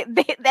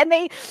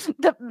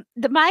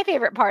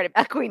favorite part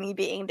about Queenie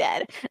being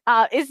dead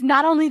is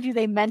not only do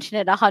they mention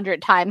it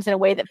 100 times in a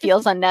way that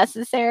feels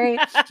unnecessary,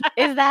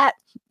 is that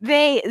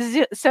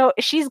so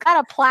she's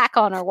got a plaque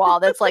on her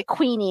wall that's like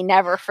Queenie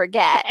never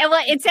forget. And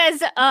it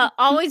says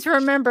always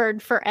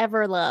remembered,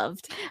 forever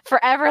loved.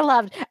 Forever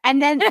loved. And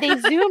then they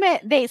zoom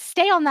it, they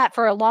stay on that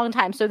for a long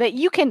time so that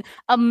you can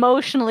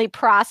emotionally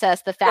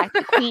process the fact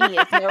that Queenie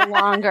is no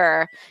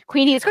longer.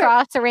 Queenie has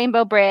crossed the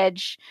rainbow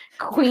bridge.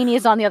 Queenie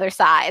is on the other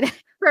side.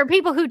 For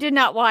people who did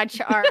not watch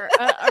our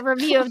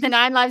review of The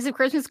Nine Lives of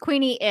Christmas,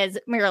 Queenie is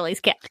Marilee's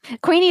cat.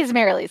 Queenie is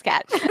Marilee's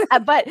cat.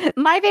 But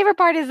my favorite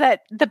part is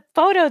that the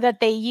photo that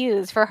they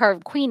use for her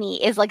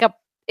Queenie is like a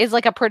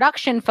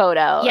production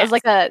photo. Yes.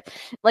 It's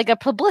like a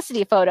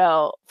publicity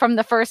photo from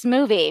the first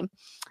movie.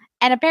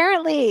 And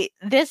apparently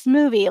this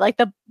movie, like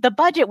the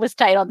budget was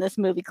tight on this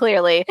movie,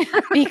 clearly,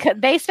 because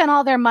they spent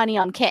all their money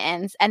on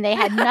kittens and they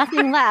had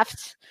nothing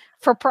left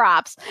for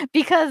props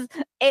because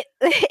it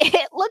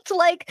looked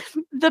like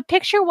the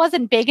picture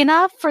wasn't big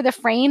enough for the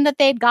frame that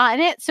they'd gotten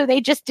it, so they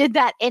just did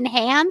that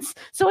enhance.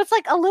 So it's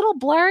like a little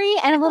blurry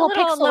and a little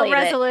pixelated. Low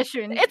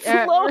resolution. It's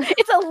low.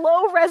 It's a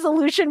low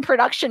resolution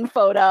production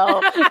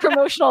photo,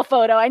 promotional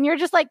photo, and you're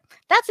just like,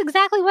 that's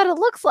exactly what it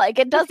looks like.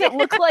 It doesn't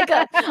look like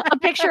a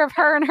picture of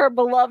her and her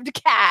beloved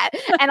cat.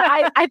 And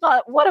I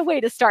thought, what a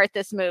way to start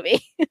this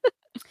movie.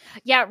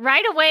 Yeah,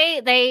 right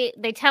away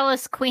they tell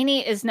us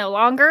Queenie is no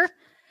longer.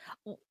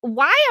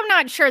 Why, I'm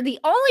not sure. The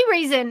only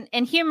reason,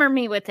 and humor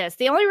me with this,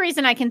 the only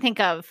reason I can think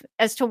of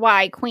as to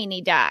why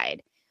Queenie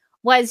died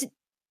was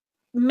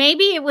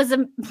maybe it was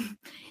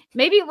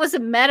a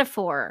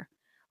metaphor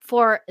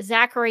for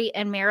Zachary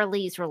and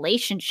Marilee's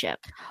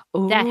relationship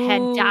that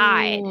had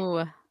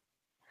died.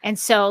 And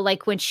so,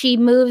 like, when she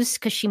moves,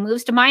 because she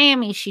moves to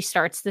Miami, she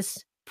starts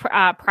this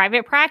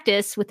private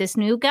practice with this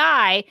new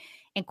guy,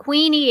 and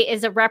Queenie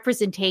is a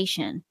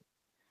representation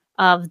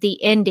of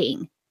the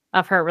ending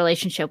of her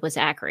relationship with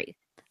Zachary.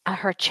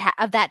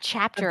 Of that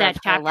chapter of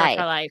her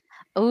life.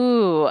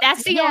 Ooh,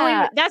 that's the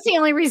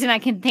only reason I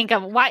can think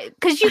of why.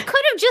 Because you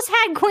could have just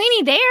had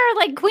Queenie there.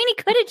 Like, Queenie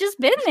could have just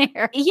been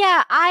there.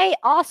 Yeah, I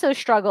also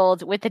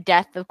struggled with the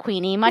death of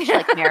Queenie, much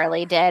like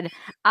Marilee did.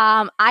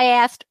 I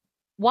asked,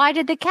 why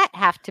did the cat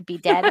have to be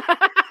dead?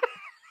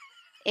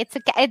 It's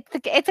a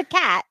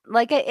cat.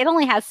 Like, it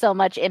only has so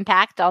much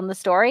impact on the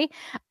story.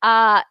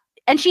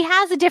 And she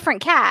has a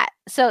different cat.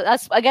 So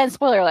that's, again,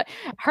 spoiler alert.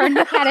 Her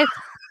new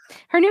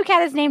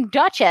cat is named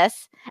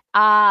Duchess.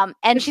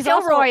 And she's still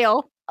also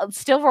royal.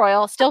 Still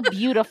royal, still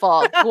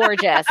beautiful,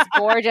 gorgeous.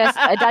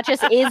 A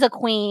Duchess is a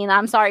queen.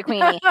 I'm sorry,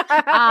 Queenie.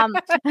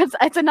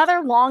 It's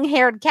another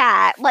long-haired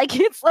cat. Like,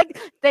 it's like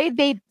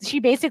she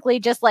basically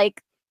just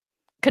like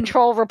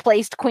control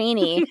replaced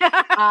Queenie.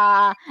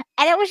 And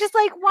it was just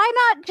like, why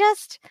not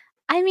just,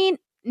 I mean,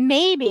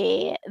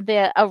 maybe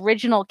the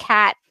original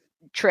cat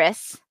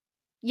actress.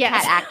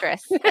 Yes. Cat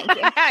actress. Thank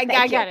you.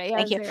 I got it.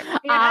 Thank you.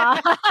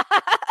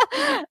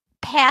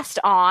 Passed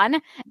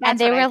on. And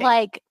they were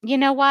like, you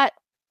know what?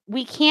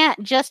 We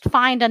can't just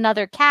find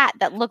another cat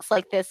that looks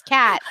like this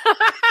cat.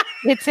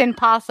 It's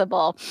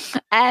impossible.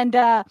 And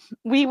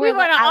we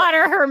want to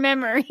honor her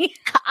memory.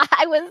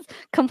 I was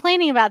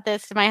complaining about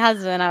this to my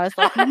husband. I was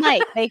like,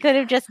 Mike, they could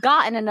have just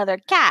gotten another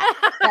cat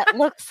that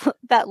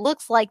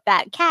looks like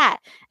that cat.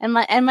 And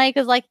Mike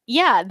was like,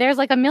 yeah, there's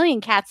like a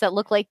million cats that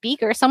look like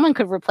Beaker. Someone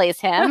could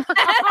replace him. And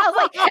I was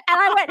like, and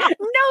I went,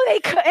 no, they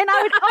could. And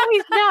I would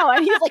always know.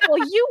 And he's like, well,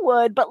 you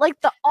would, but like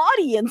the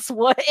audience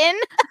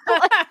wouldn't.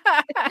 Like,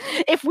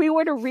 if we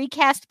were to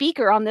recast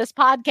Beaker on this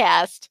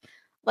podcast,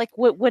 like,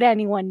 would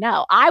anyone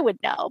know? I would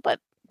know, but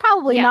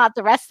probably not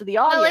the rest of the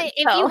audience.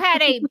 Well, if you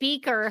had a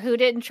Beaker who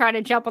didn't try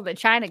to jump on the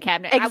china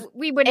cabinet,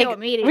 we would know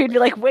immediately. We'd be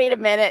like, wait a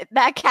minute,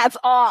 that cat's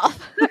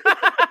off.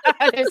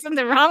 There's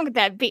something wrong with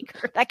that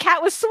Beaker. That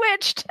cat was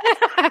switched.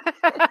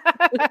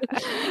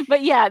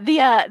 But yeah,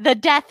 the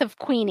death of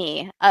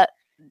Queenie.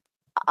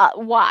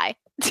 Why?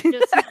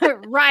 Just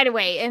right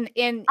away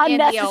in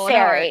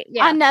unnecessary.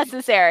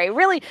 Unnecessary.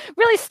 Really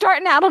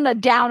starting out on a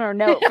downer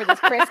note for this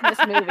Christmas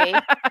movie.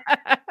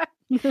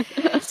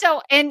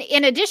 So, and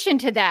in addition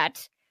to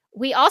that,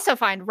 we also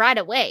find right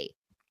away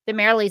that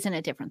Marilee's in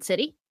a different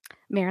city.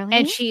 Marilee?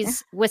 And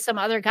she's with some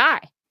other guy.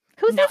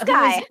 Who's this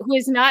guy? Who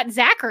is not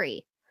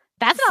Zachary.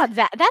 That's not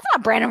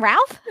Brandon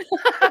Routh.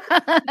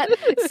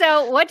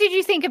 So, what did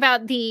you think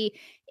about the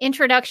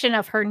introduction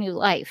of her new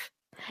life?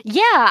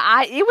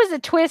 Yeah, it was a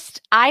twist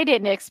I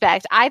didn't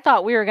expect. I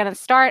thought we were going to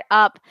start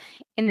up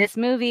in this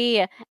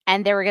movie,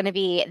 and they were going to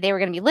be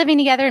living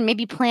together and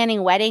maybe planning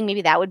a wedding.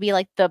 Maybe that would be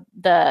like the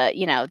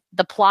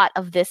plot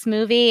of this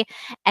movie,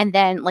 and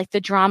then like the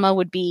drama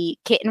would be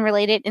kitten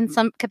related in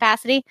some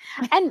capacity.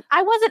 And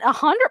I wasn't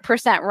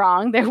 100%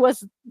 wrong. There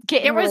was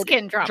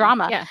kitten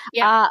drama.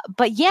 Yeah.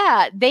 But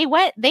yeah, they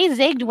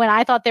zigged when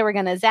I thought they were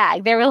going to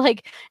zag. They were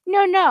like,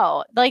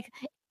 no, like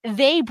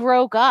they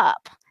broke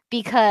up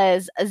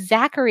because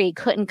Zachary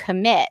couldn't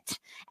commit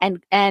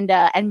and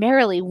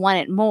Marilee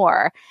wanted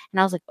more.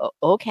 And I was like, oh,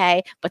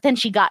 okay. But then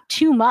she got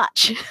too much.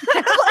 She's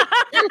like,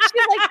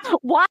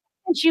 why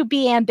can't you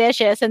be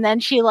ambitious? And then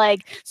she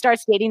like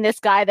starts dating this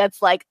guy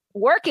that's like,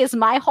 work is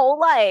my whole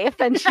life.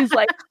 And she's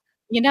like,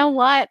 you know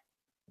what?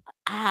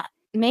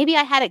 Maybe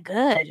I had it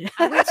good.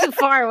 I went too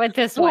far with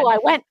this one. I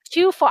went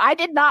too far. I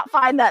did not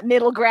find that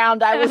middle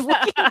ground I was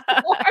looking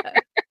for.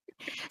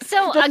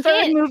 So the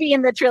third movie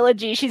in the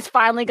trilogy, she's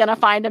finally going to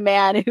find a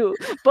man who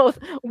both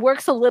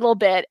works a little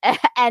bit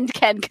and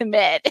can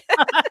commit.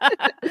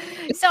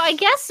 So I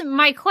guess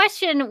my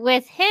question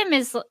with him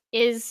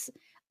is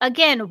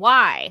again,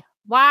 why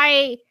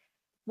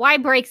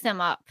break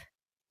them up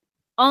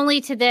only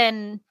to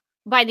then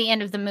by the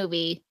end of the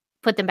movie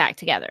put them back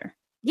together?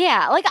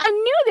 Yeah, like I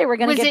knew they were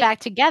going to get back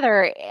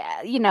together,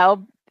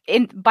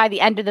 by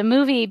the end of the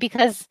movie,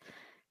 because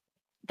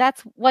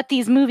that's what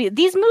these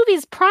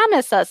movies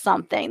promise us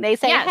something. They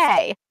say, yes,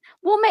 hey,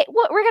 we're going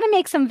to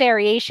make some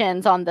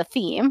variations on the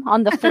theme,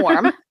 on the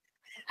form.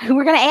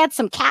 we're going to add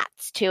some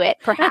cats to it,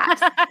 perhaps.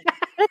 But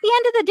at the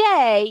end of the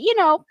day, you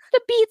know,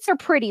 the beats are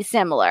pretty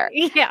similar.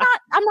 Yeah.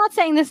 I'm not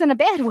saying this in a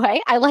bad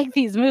way. I like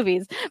these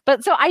movies.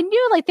 But so I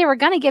knew like they were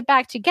going to get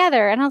back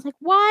together. And I was like,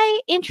 why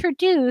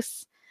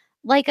introduce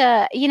like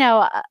a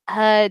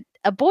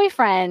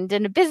boyfriend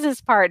and a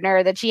business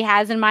partner that she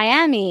has in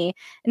Miami?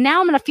 And now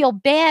I'm going to feel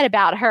bad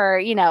about her,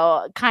 you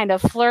know, kind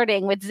of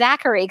flirting with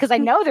Zachary because I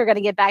know they're going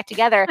to get back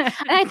together. And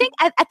I think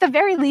at the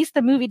very least,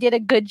 the movie did a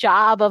good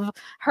job of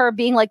her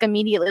being like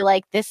immediately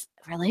like, this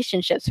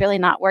relationship's really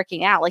not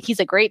working out. Like, he's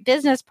a great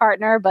business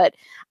partner, but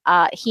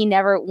he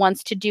never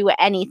wants to do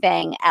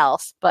anything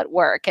else but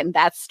work. And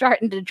that's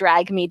starting to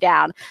drag me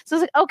down. So I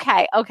was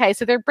like, okay.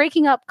 So they're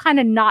breaking up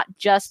kind of not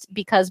just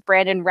because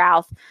Brandon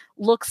Routh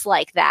looks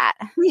like that.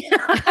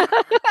 Yeah.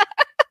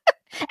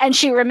 And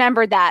she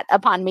remembered that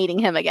upon meeting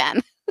him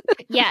again.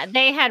 Yeah,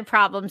 they had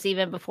problems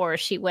even before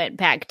she went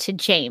back to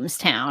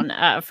Jamestown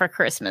for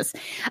Christmas.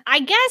 I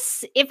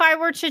guess if I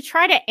were to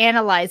try to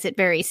analyze it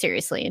very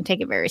seriously and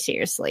take it very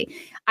seriously,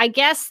 I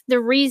guess the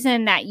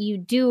reason that you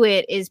do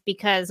it is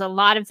because a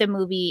lot of the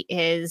movie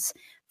is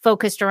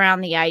focused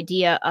around the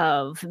idea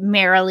of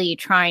Marilee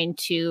trying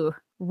to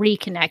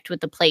reconnect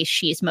with the place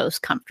she's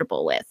most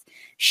comfortable with.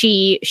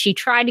 She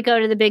tried to go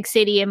to the big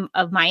city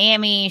of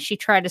Miami. She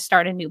tried to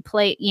start a new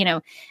place, you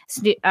know,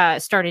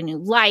 start a new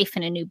life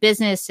and a new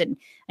business and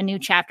a new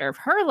chapter of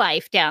her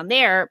life down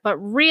there. But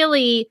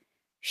really,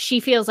 she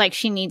feels like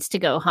she needs to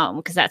go home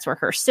because that's where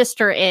her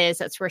sister is.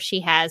 That's where she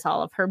has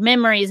all of her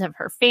memories of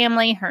her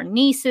family. Her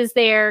niece is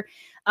there.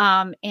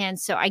 And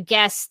so I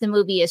guess the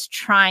movie is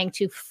trying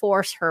to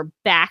force her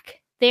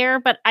back there.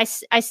 But I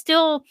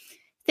still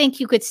think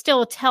you could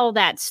still tell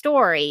that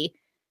story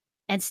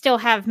and still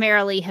have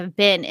Marilee have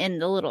been in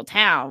the little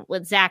town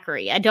with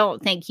Zachary. I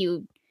don't think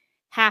you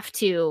have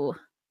to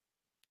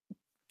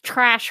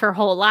trash her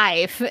whole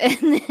life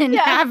and then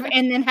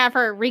have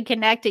her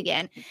reconnect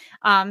again.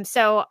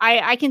 So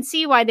I can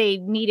see why they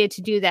needed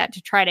to do that,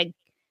 to try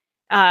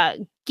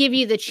to give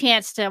you the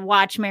chance to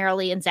watch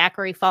Marilee and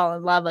Zachary fall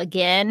in love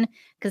again,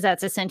 because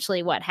that's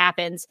essentially what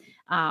happens.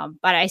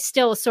 But I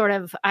still sort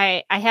of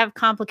I have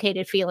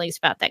complicated feelings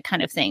about that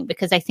kind of thing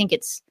because I think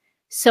it's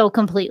so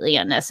completely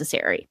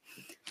unnecessary.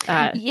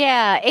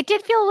 Yeah, it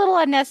did feel a little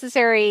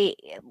unnecessary.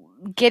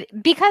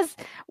 Because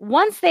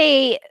once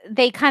they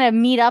kind of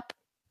meet up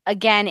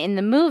again in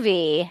the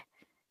movie,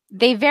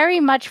 they very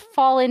much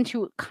fall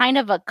into kind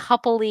of a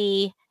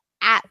coupley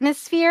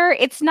atmosphere.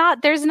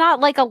 There's not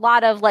like a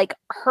lot of like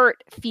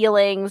hurt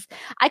feelings.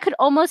 I could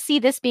almost see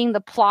this being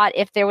the plot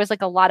if there was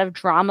like a lot of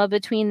drama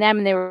between them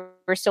and they were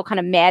still kind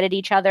of mad at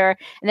each other,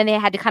 and then they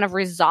had to kind of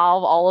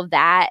resolve all of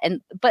that.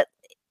 But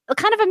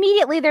kind of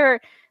immediately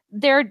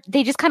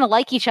they just kind of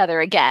like each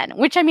other again,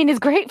 which I mean is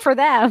great for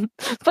them,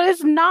 but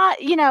it's not,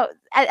 you know,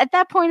 at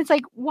that point, it's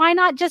like, why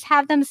not just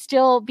have them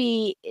still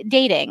be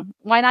dating?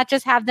 Why not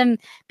just have them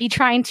be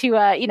trying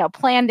to, you know,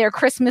 plan their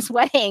Christmas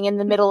wedding in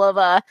the middle of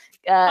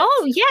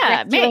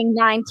rescuing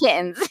 9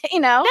 kittens? You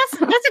know,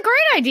 that's a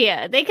great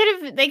idea. They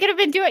could have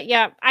been doing.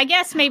 Yeah, I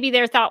guess maybe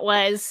their thought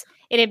was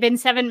it had been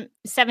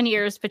seven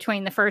years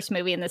between the first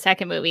movie and the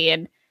second movie,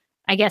 and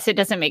I guess it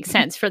doesn't make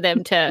sense for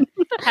them to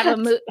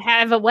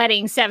have a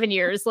wedding 7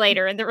 years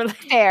later. And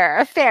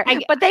fair.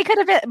 But they could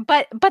have been.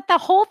 But the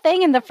whole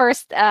thing in the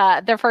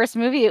first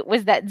movie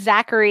was that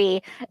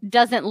Zachary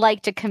doesn't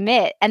like to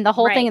commit, and the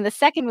whole thing in the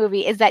second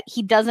movie is that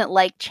he doesn't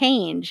like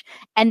change,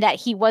 and that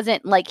he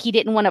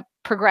didn't want to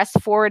progress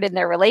forward in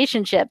their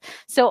relationship.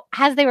 So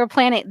as they were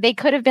planning, they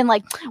could have been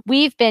like,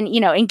 we've been, you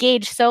know,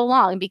 engaged so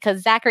long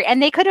because Zachary,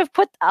 and they could have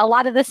put a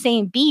lot of the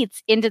same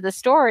beats into the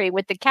story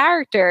with the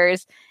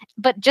characters,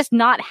 but just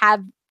not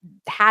have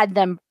had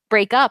them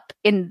break up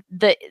in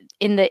the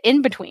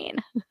in between.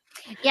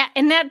 Yeah,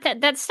 and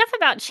that stuff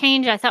about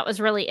change I thought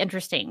was really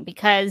interesting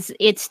because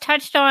it's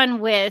touched on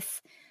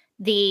with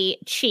the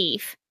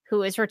chief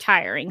who is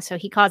retiring. So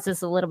he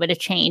causes a little bit of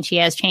change. He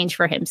has change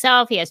for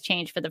himself. He has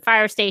change for the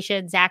fire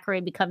station.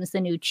 Zachary becomes the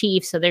new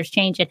chief. So there's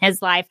change in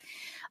his life.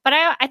 But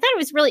I thought it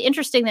was really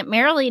interesting that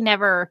Marilee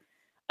never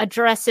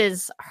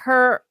addresses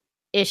her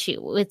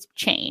issue with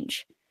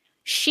change.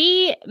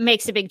 She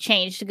makes a big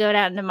change to go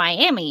down to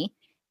Miami,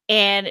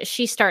 and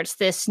she starts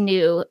this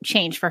new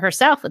change for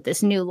herself with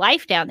this new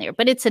life down there.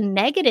 But it's a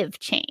negative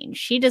change.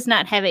 She does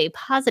not have a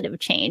positive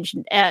change.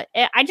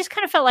 I just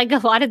kind of felt like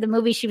a lot of the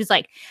movie, she was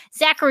like,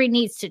 Zachary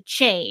needs to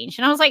change.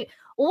 And I was like,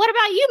 well, what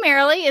about you,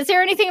 Marilee? Is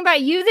there anything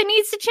about you that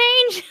needs to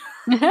change?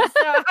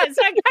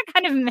 so I got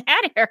kind of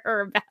mad at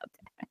her about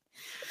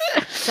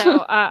that.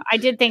 So I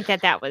did think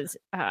that was.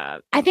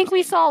 I think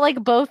we saw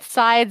like both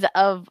sides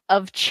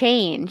of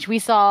change. We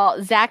saw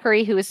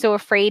Zachary, who was so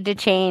afraid to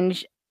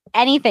change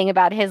anything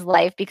about his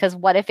life because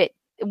what if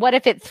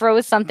it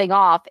throws something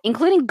off,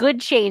 including good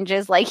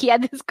changes. Like he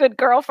had this good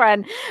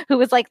girlfriend who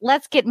was like,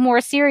 let's get more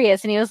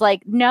serious. And he was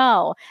like,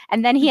 no.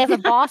 And then he has a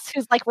boss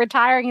who's like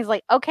retiring. He's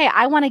like, okay,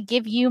 I want to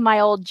give you my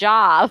old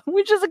job,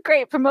 which is a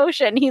great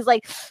promotion. He's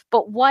like,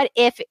 but what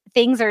if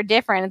things are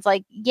different? It's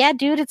like, yeah,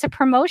 dude, it's a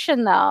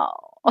promotion though.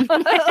 I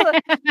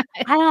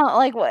don't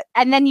like what.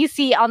 And then you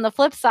see on the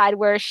flip side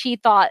where she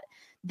thought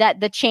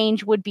that the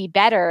change would be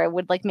better, it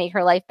would like make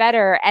her life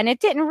better, and it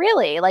didn't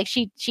really. Like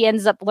she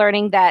ends up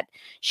learning that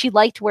she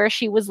liked where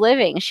she was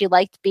living. She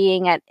liked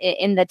being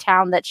in the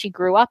town that she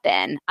grew up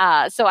in.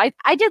 So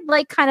I did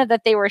like kind of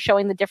that they were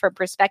showing the different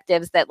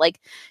perspectives, that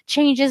like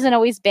change isn't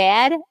always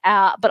bad,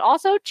 but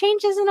also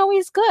change isn't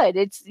always good.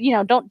 It's,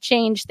 don't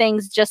change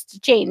things just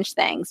to change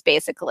things,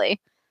 basically.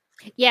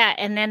 Yeah,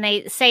 and then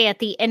they say at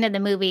the end of the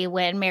movie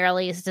when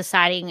Marilee is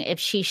deciding if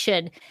she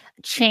should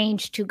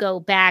change to go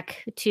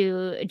back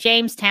to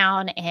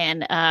Jamestown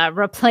and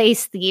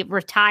replace the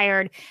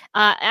retired.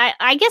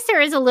 I guess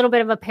there is a little bit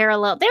of a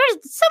parallel. There's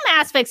some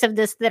aspects of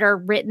this that are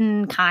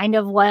written kind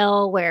of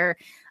well, where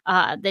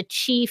the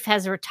chief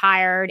has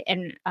retired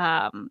and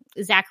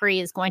Zachary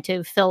is going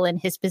to fill in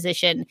his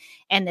position,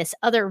 and this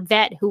other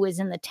vet who is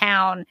in the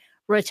town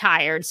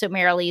retired. So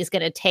Marilee is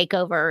going to take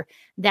over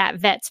that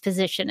vet's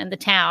position in the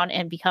town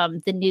and become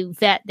the new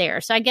vet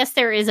there. So I guess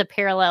there is a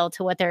parallel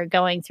to what they're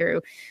going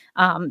through.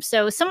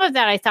 So some of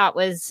that I thought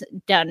was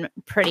done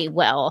pretty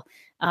well.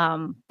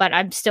 But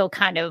I'm still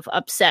kind of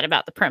upset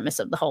about the premise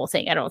of the whole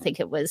thing. I don't think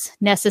it was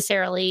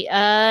necessarily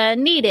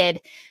needed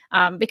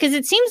because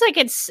it seems like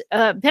it's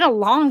been a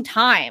long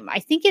time. I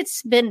think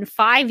it's been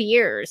 5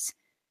 years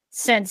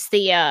since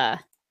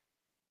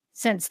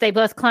since they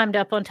both climbed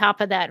up on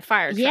top of that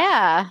fire truck.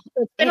 Yeah.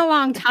 It's been a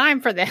long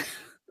time for them.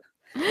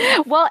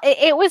 Well,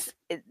 it was,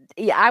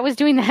 yeah, I was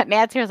doing that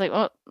math here. I was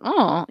like,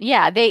 oh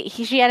yeah,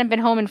 she hadn't been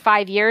home in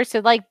 5 years.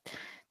 So like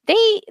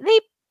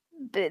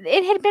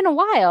it had been a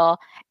while.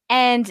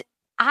 And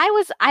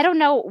I don't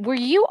know, were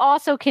you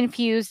also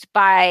confused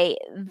by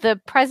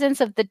the presence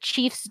of the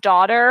chief's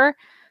daughter,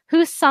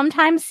 who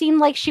sometimes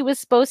seemed like she was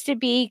supposed to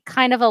be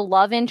kind of a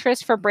love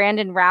interest for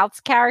Brandon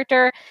Routh's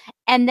character,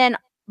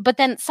 but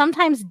then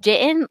sometimes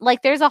didn't?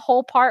 Like there's a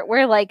whole part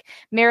where like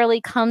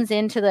Marilee comes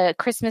into the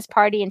Christmas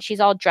party and she's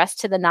all dressed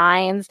to the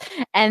nines,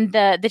 and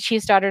the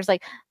chief's daughter's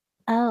like,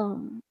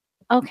 oh,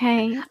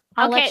 okay,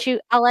 I'll let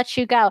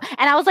you go.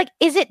 And I was like,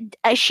 is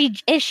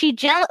she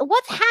jealous?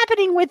 What's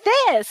happening with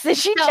this?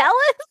 Is she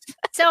jealous?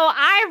 So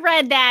I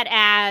read that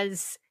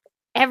as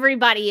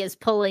everybody is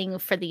pulling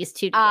for these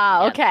two.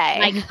 Oh, okay.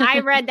 Like I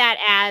read that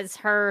as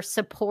her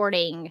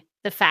supporting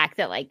the fact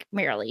that like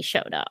Marilee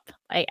showed up.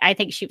 I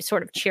think she was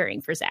sort of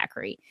cheering for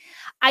Zachary.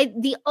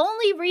 The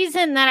only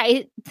reason that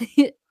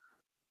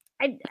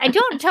I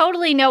don't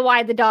totally know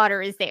why the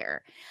daughter is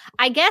there.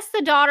 I guess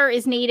the daughter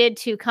is needed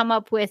to come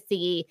up with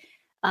the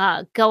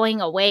going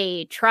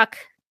away truck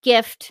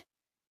gift,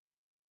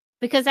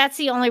 because that's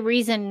the only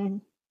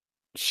reason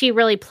she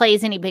really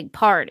plays any big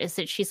part, is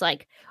that she's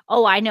like,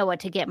 oh, I know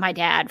what to get my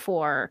dad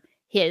for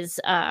his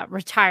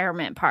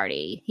retirement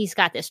party. He's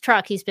got this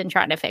truck he's been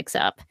trying to fix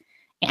up,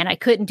 and I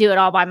couldn't do it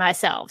all by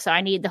myself, so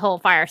I need the whole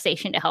fire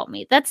station to help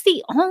me. That's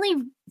the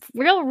only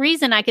real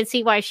reason I could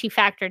see why she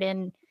factored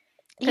in.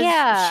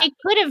 Yeah. She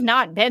could have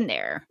not been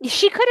there.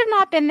 She could have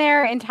not been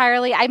there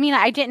entirely. I mean,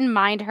 I didn't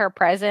mind her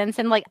presence.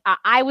 And like,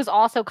 I was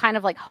also kind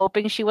of like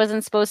hoping she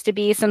wasn't supposed to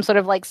be some sort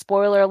of like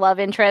spoiler love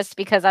interest,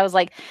 because I was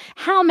like,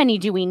 how many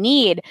do we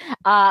need?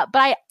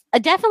 But I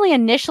definitely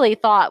initially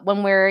thought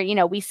when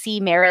we see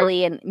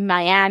Marilee in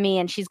Miami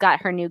and she's got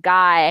her new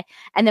guy,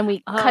 and then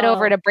we cut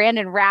over to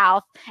Brandon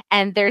Routh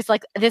and there's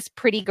like this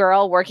pretty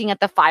girl working at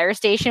the fire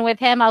station with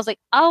him. I was like,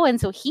 oh, and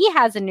so he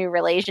has a new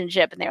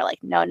relationship. And they were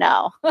like,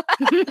 no.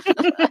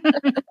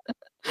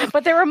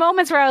 But there were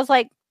moments where I was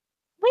like,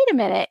 wait a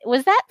minute,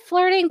 was that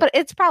flirting? But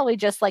it's probably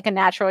just like a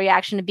natural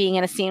reaction to being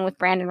in a scene with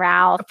Brandon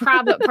Routh.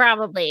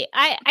 Probably.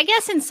 I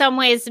guess in some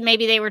ways,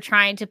 maybe they were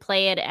trying to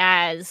play it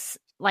as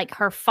like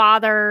her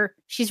father,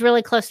 she's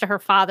really close to her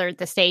father at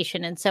the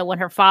station. And so when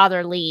her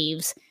father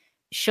leaves,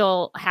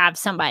 she'll have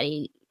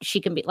somebody she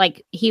can be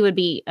like, he would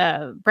be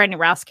Brandon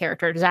Routh's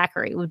character,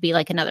 Zachary, would be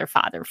like another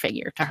father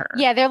figure to her.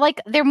 Yeah,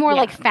 they're more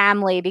like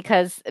family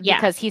because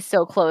he's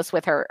so close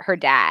with her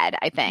dad,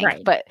 I think.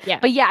 Right. But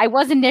yeah, I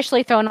was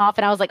initially thrown off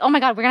and I was like, oh my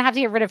God, we're gonna have to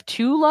get rid of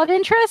 2 love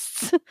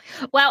interests.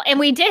 Well, and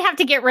we did have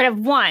to get rid of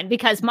one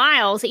because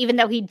Miles, even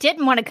though he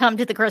didn't want to come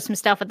to the Christmas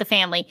stuff with the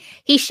family,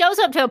 he shows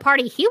up to a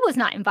party he was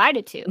not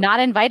invited to. Not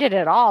invited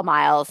at all,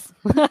 Miles.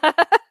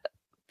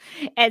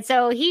 And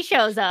so he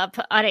shows up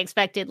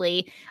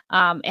unexpectedly,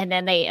 and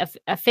then they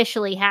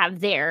officially have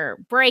their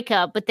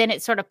breakup. But then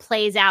it sort of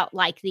plays out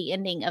like the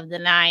ending of the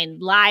 9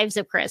 Lives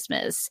of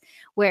Christmas,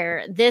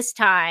 where this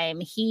time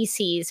he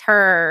sees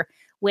her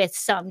with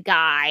some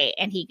guy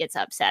and he gets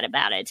upset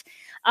about it.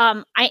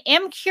 I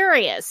am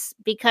curious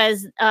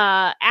because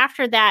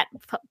after that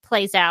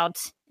plays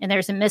out and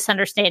there's a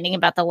misunderstanding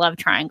about the love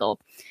triangle,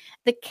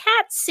 the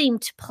cats seem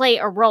to play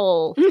a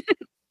role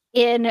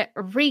in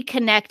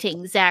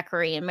reconnecting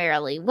Zachary and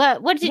Marilee.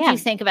 What did you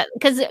think about?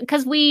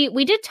 Because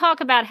we did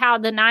talk about how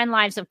the 9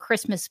 Lives of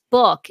Christmas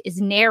book is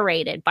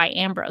narrated by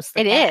Ambrose.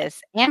 It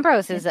is.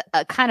 Ambrose is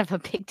a kind of a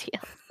big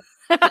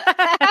deal.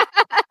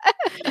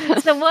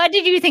 So what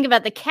did you think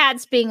about the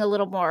cats being a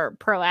little more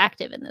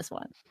proactive in this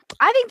one?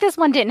 I think this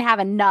one didn't have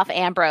enough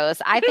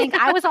Ambrose. I think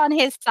I was on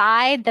his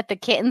side that the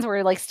kittens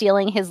were like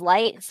stealing his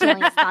light,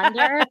 stealing his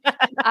thunder.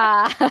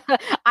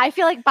 I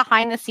feel like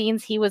behind the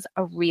scenes, he was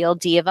a real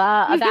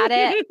diva about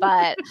it.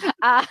 But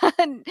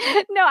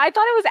no, I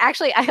thought it was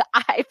actually,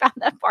 I found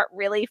that part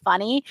really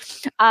funny,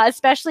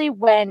 especially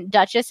when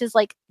Duchess is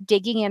like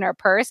digging in her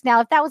purse.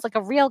 Now, if that was like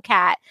a real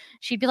cat,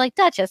 she'd be like,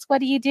 Duchess,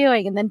 what are you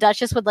doing? And then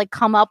Duchess would like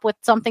come up with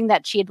something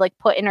that she'd like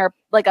put in her,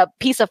 like a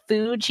piece of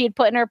food she had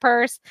put in her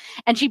purse.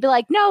 And she'd be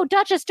like, no,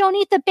 Duchess, don't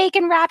eat the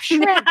bacon wrapped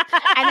shrimp.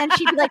 And then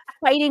she'd be like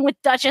fighting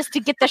with Duchess to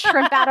get the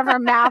shrimp out of her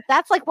mouth.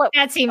 That's like what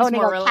that seems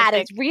owning more a cat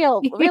is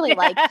realistic. really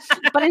like.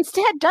 But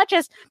instead,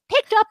 Duchess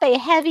picked up a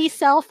heavy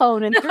cell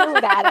phone and threw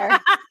it at her.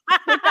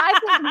 Which I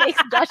think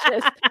makes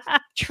Duchess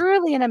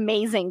truly an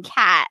amazing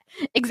cat.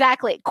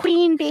 Exactly.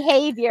 Queen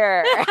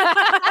behavior.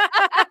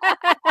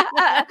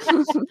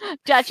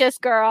 Duchess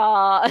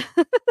girl.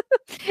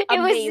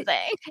 Amazing.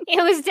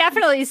 It was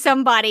definitely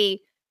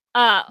somebody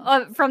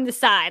from the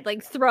side,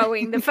 like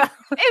throwing the phone.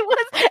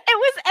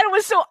 It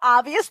was so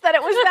obvious that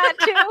it was that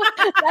too.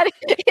 That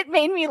it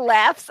made me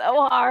laugh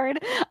so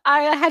hard.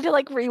 I had to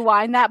like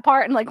rewind that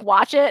part and like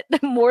watch it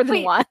more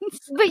than once.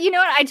 But you know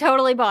what? I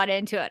totally bought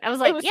into it. I was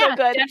like, was yeah, so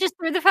good. Duchess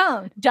threw the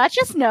phone.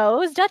 Duchess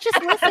knows. Duchess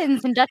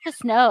listens and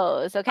Duchess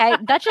knows. Okay.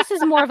 Duchess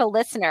is more of a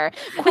listener.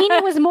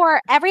 Queenie was more,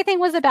 everything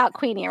was about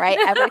Queenie, right?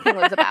 Everything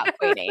was about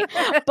Queenie.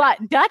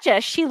 But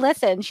Duchess, she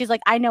listened. She's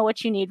like, I know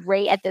what you need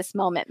right at this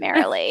moment,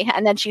 Marilee.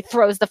 And then she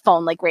throws the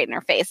phone like right in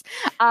her face.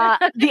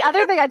 The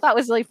other thing I thought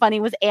was really funny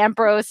was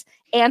Ambrose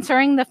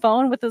answering the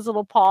phone with his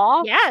little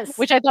paw. Yes.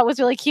 Which I thought was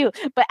really cute.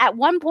 But at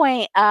one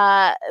point,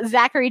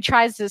 Zachary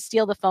tries to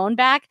steal the phone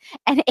back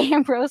and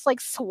Ambrose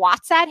like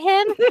swats at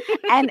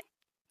him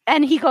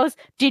and he goes,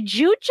 did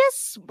you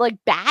just like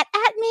bat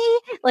at me?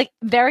 Like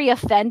very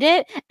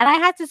offended. And I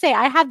had to say,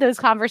 I have those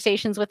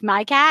conversations with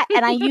my cat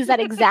and I use that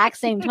exact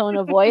same tone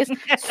of voice.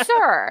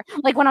 Sir,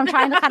 like when I'm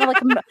trying to kind of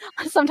like,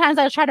 sometimes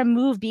I'll try to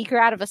move Beaker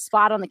out of a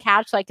spot on the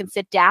couch so I can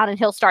sit down and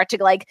he'll start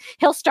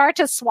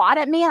to swat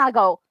at me and I'll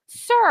go,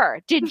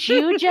 sir, did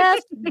you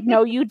just,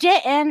 no, you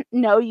didn't.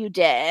 No, you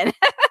did.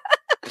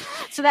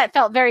 So that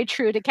felt very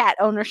true to cat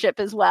ownership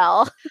as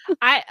well.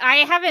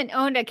 I haven't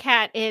owned a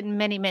cat in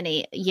many,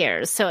 many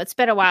years, so it's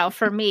been a while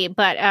for me.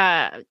 But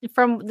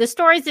from the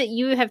stories that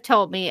you have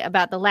told me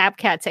about the lab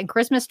cats and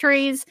Christmas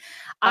trees,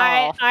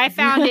 I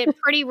found it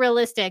pretty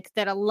realistic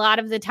that a lot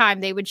of the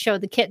time they would show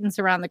the kittens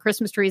around the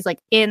Christmas trees, like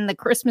in the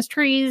Christmas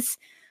trees,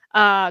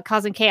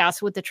 causing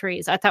chaos with the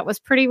trees. I thought was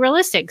pretty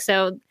realistic.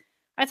 So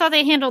I thought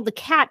they handled the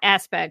cat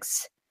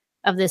aspects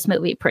of this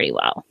movie pretty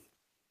well.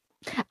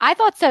 I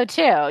thought so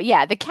too.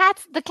 Yeah, the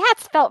cats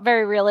felt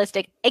very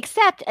realistic,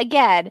 except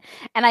again,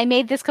 and I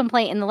made this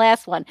complaint in the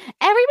last one,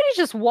 everybody's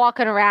just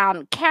walking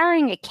around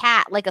carrying a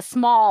cat like a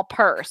small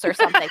purse or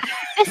something.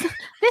 This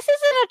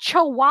isn't a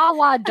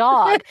Chihuahua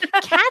dog.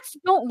 Cats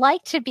don't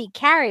like to be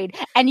carried.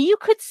 And you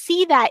could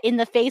see that in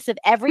the face of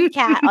every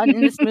cat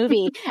in this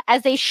movie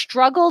as they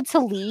struggled to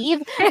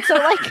leave. So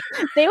like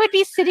they would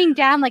be sitting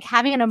down, like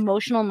having an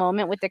emotional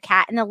moment with their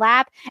cat in the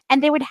lap.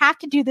 And they would have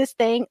to do this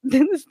thing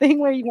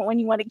where when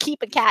you want to keep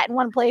a cat in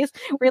one place,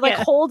 where you like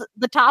hold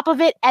the top of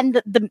it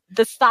and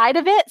the side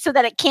of it so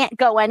that it can't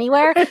go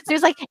anywhere. So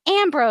it's like,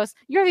 Ambrose,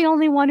 you're the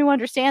only one who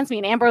understands me.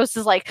 And Ambrose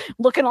is like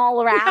looking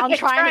all around,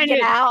 trying to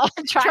get out,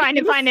 trying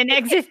to find an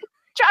exit.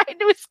 Trying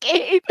to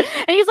escape.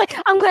 And he's like,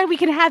 I'm glad we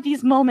can have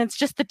these moments,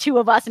 just the two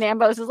of us. And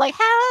Ambrose is like,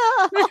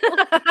 help.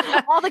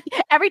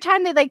 Every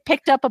time they like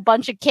picked up a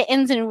bunch of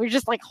kittens and we're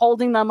just like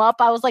holding them up,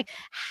 I was like,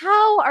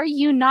 how are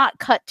you not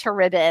cut to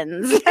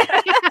ribbons?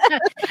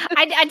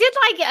 I did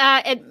like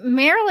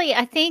Marilee,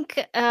 I think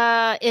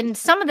in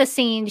some of the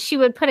scenes, she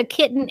would put a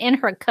kitten in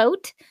her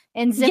coat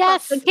and zip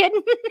up the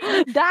kitten.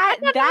 That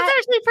was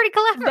actually pretty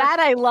clever. That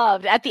I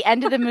loved at the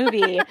end of the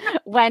movie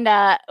when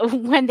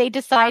they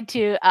decide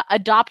to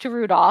adopt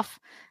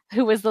Rudolph,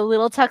 who was the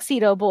little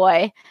tuxedo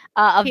boy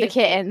of the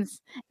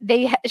kittens.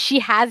 She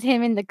has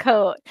him in the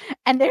coat,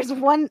 and there's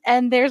one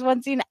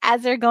scene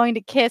as they're going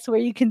to kiss where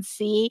you can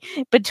see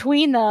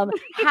between them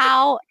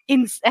how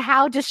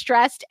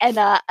distressed and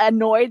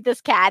annoyed this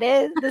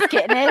kitten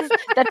is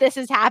that this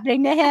is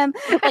happening to him.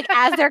 Like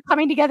as they're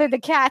coming together, the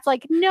cat's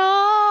like,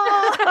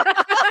 no,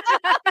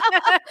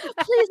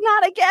 please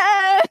not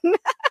again.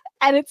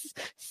 And it's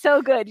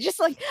so good. Just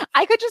like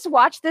I could just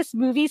watch this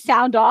movie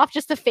sound off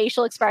just the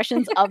facial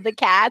expressions of the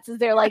cats as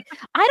they're like,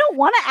 I don't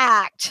want to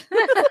act.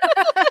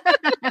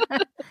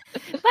 But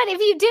if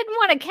you didn't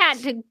want a cat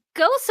to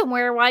go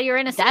somewhere while you're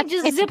in a scene,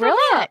 just zip him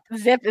up.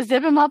 Zip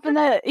him up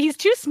he's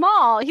too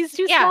small. He's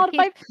too small to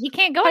pipe. He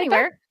can't go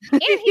anywhere.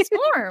 And he's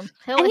warm.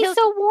 He's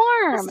so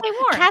warm. He'll stay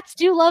warm. Cats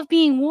do love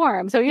being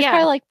warm. So he's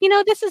probably like,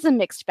 this is a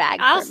mixed bag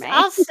for me.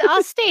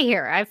 I'll stay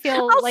here. I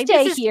feel like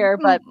stay this here, is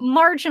but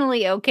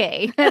marginally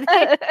okay.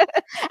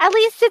 At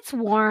least it's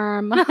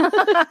warm.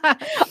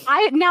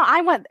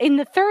 I want in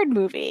the third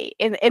movie,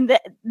 in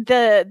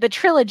the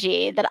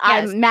trilogy that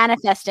I'm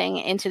manifesting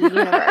into the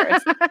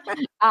universe.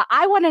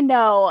 I want to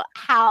know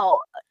how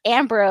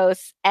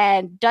Ambrose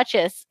and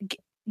Duchess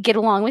get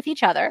along with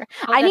each other.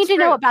 I need to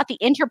know about the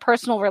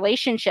interpersonal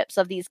relationships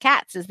of these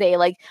cats as they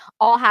like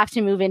all have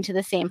to move into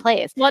the same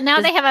place. Well,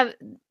 now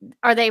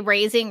are they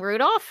raising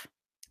Rudolph?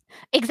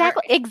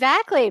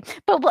 Exactly.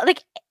 But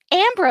like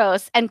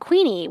Ambrose and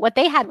Queenie, what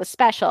they had was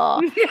special.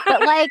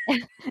 But like,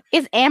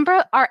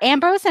 are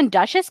Ambrose and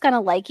Duchess gonna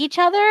like each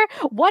other?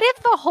 What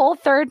if the whole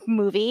third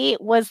movie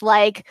was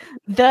like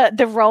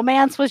the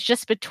romance was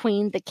just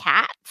between the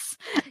cats,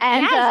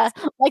 and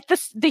like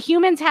the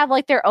humans have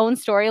like their own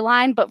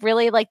storyline, but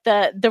really like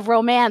the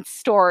romance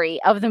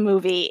story of the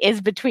movie is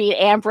between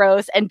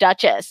Ambrose and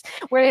Duchess,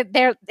 where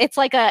it's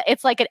like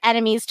an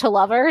enemies to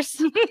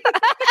lovers.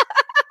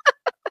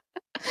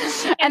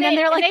 And then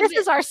they're like, this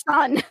is our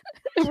son,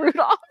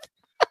 Rudolph.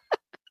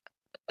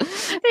 They form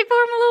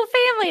a little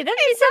family. That'd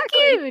be so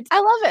cute. I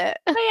love it.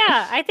 But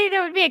yeah, I think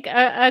that would be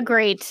a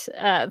great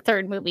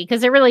third movie, because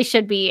there really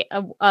should be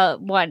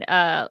one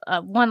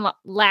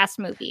last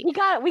movie. We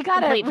gotta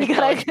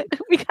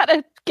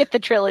get the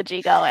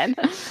trilogy going.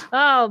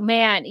 Oh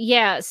man,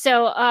 yeah.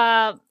 So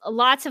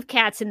lots of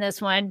cats in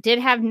this one. Did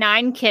have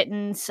 9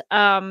 kittens.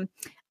 I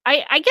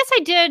guess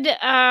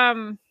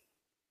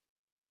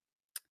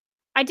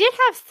I did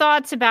have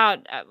thoughts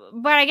about,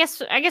 but I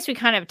guess we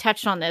kind of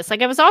touched on this.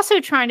 Like, I was also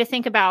trying to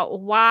think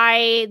about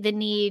why the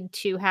need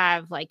to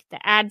have like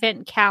the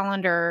Advent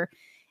calendar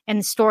and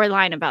the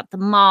storyline about the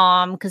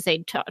mom, because they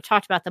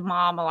talked about the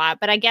mom a lot.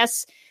 But I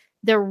guess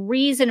the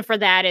reason for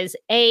that is,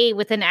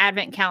 with an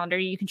Advent calendar,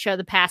 you can show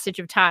the passage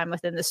of time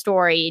within the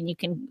story, and you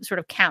can sort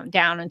of count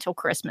down until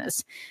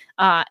Christmas.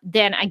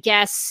 Then I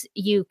guess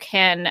you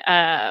can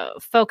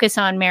focus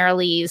on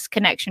Marilee's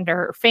connection to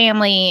her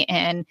family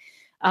and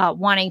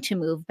wanting to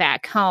move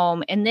back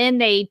home. And then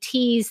they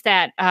tease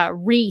that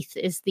wreath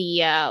is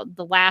the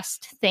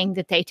last thing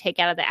that they take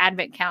out of the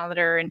Advent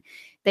calendar. And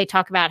they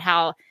talk about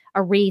how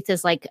a wreath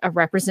is like a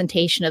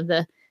representation of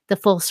the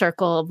full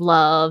circle of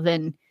love.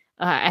 And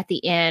at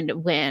the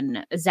end,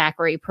 when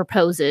Zachary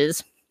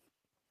proposes,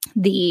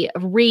 the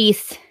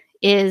wreath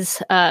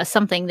is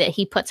something that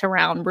he puts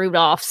around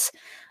Rudolph's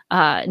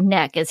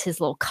neck as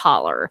his little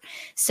collar.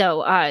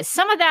 So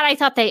some of that I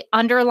thought they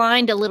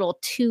underlined a little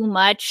too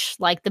much,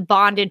 like the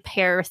bonded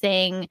pair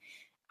thing.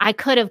 I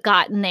could have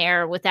gotten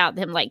there without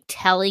them like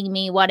telling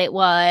me what it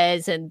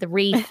was, and the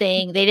wreath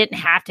thing. They didn't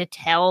have to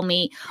tell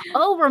me.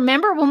 Oh,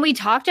 remember when we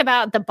talked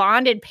about the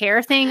bonded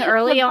pair thing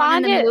early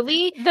on in the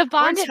movie? The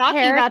bonded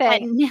pair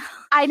thing.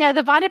 I know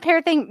the bonded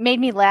pair thing made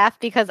me laugh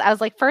because I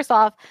was like, first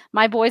off,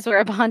 my boys were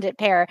a bonded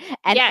pair,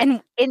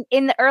 and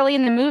in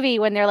the movie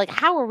when they're like,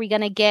 how are we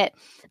going to get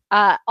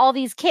all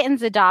these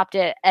kittens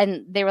adopted?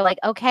 And they were like,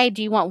 okay,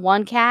 do you want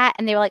 1 cat?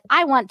 And they were like,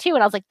 I want 2.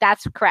 And I was like,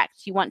 that's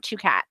correct. You want 2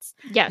 cats.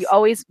 Yes. You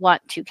always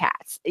want 2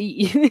 cats.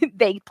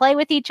 They play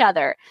with each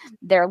other.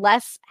 They're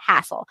less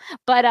hassle.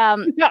 But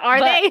are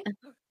they?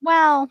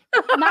 Well,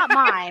 not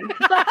mine.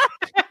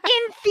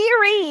 In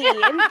theory.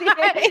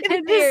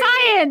 The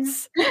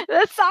science.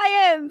 The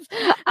science.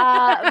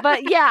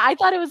 But yeah, I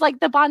thought it was like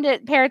the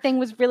bonded pair thing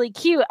was really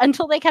cute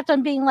until they kept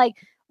on being like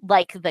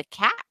the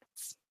cat.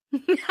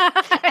 And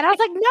I was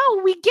like,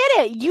 no, we get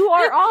it. You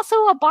are also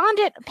a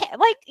bonded pair.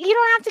 Like, you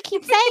don't have to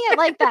keep saying it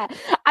like that.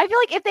 I feel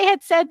like if they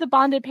had said the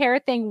bonded pair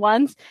thing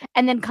once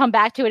and then come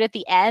back to it at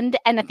the end,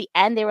 and at the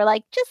end they were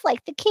like, just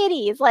like the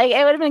kitties, like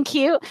it would have been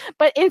cute.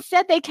 But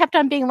instead they kept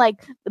on being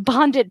like, the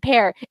bonded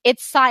pair,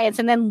 it's science,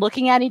 and then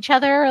looking at each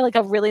other like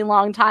a really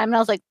long time. And I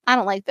was like, I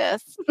don't like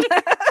this.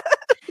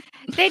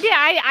 They did.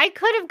 I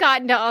could have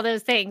gotten to all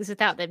those things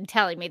without them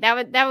telling me.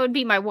 That would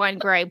be my one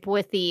gripe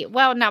with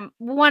not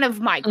one of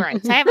my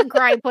gripes. I have a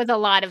gripe with a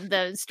lot of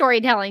the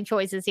storytelling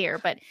choices here,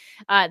 but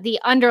the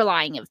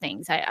underlying of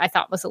things I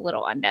thought was a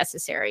little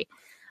unnecessary.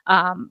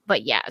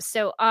 But yeah,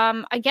 so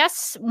I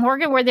guess,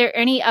 Morgan, were there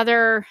any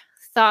other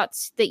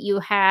thoughts that you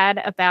had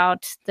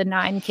about the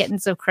 9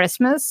 Kittens of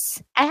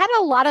Christmas? I had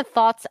a lot of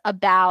thoughts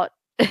about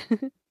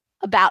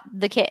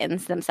the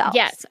kittens themselves.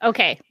 Yes.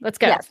 Okay, let's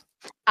go. Yes.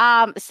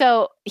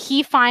 So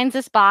he finds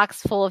this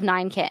box full of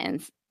 9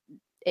 kittens.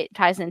 It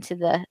ties into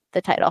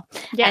the title.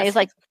 Yes. And he's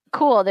like,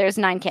 cool, there's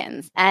 9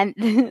 kittens. And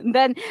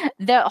then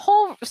the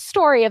whole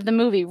story of the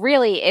movie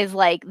really is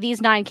like, these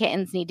 9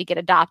 kittens need to get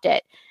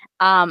adopted.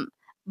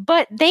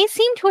 But they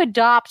seem to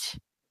adopt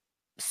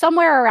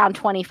somewhere around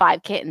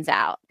 25 kittens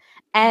out.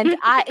 And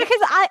early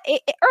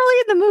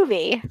in the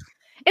movie,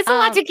 it's a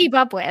lot to keep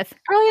up with.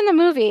 Early in the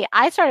movie,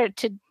 I started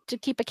to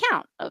keep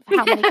account of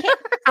how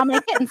many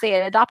kittens they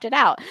had adopted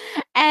out.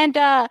 And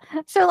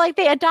so like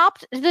they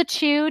adopt the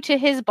 2 to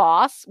his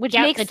boss, which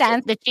makes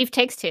sense. The chief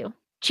takes 2.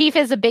 Chief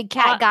is a big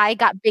cat guy,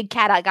 got big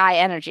cat guy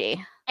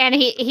energy. And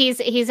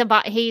he's a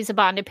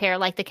bonded pair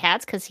like the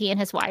cats, because he and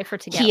his wife are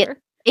together.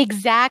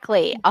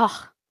 Exactly.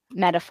 Oh,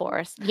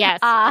 metaphors. Yes.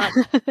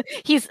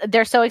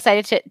 They're so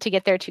excited to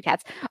get their 2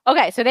 cats.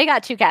 Okay, so they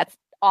got 2 cats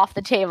off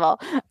the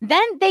table.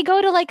 Then they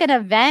go to like an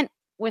event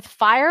with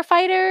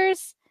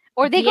firefighters,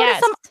 or they go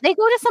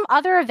to some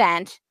other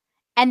event,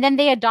 and then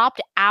they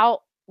adopt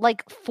out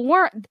like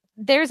 4.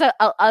 There's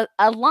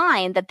a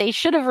line that they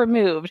should have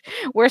removed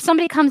where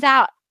somebody comes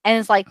out And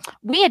it's like,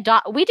 we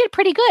did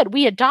pretty good.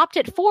 We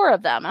adopted 4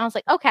 of them. And I was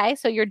like, okay,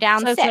 so you're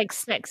down 6. It's like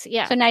 6,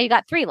 yeah. So now you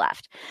got 3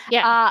 left.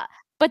 Yeah.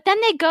 But then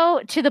they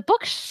go to the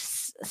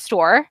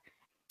bookstore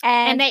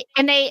and they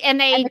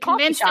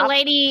convince the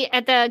lady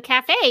at the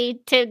cafe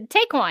to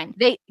take one.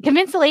 They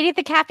convinced the lady at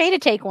the cafe to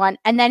take one.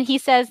 And then he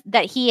says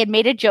that he had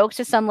made a joke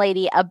to some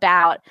lady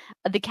about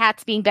the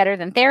cats being better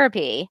than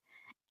therapy.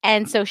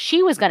 And so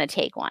she was going to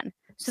take one.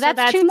 So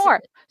that's 2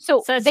 more.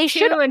 So they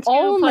should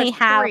only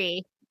have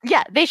 3.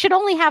 Yeah, they should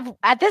only have,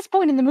 at this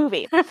point in the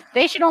movie,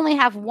 they should only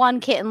have 1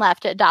 kitten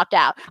left to adopt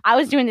out. I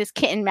was doing this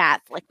kitten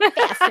math like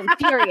fast and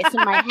furious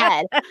in my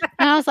head.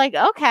 And I was like,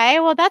 okay,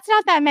 well, that's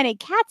not that many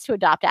cats to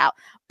adopt out.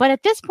 But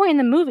at this point in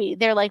the movie,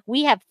 they're like,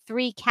 we have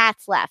 3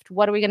 cats left.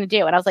 What are we going to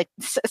do? And I was like,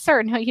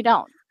 sir, no, you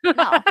don't.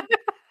 No,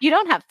 you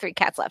don't have 3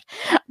 cats left.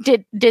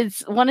 Did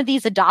one of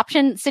these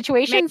adoption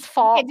situations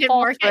fall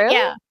through?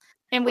 Yeah.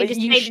 And they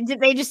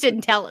just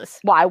didn't tell us.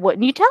 Why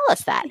wouldn't you tell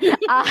us that?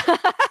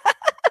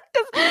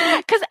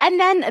 And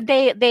then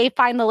they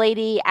find the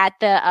lady at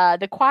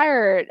the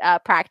choir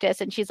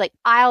practice, and she's like,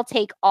 I'll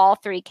take all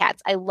 3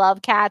 cats. I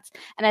love cats,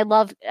 and I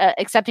love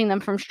accepting them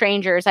from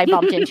strangers I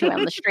bumped into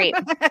on the street.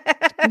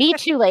 Me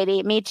too,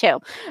 lady. Me too.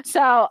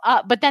 So,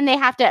 but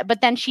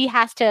then she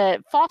has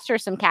to foster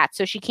some cats,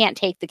 so she can't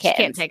take the kids.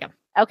 She can't take them.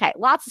 Okay,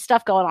 lots of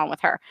stuff going on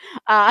with her.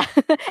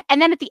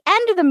 And then at the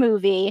end of the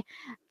movie,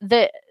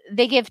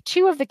 they give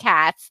 2 of the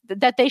cats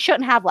that they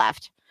shouldn't have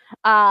left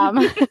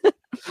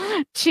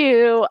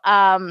to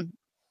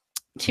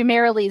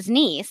Marilee's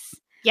niece.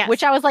 Yes.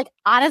 Which I was like,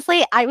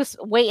 honestly, I was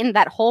waiting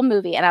that whole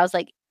movie, and I was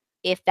like,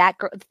 if that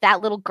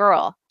little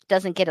girl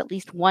doesn't get at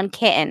least 1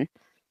 kitten,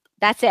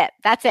 that's it.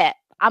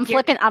 I'm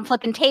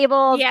flipping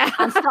tables. Yeah.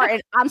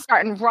 I'm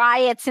starting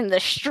riots in the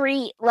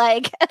street.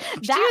 Like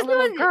that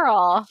little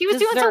girl. She was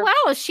doing so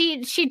well.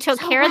 She took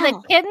care of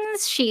the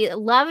kittens. She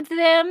loved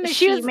them.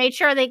 She made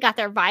sure they got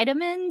their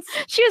vitamins.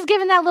 She was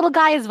giving that little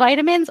guy his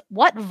vitamins.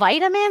 What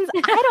vitamins?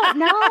 I don't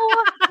know.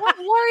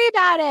 Don't worry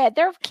about it.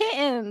 They're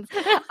kittens.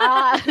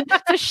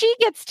 So she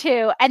gets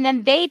 2, and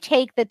then they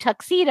take the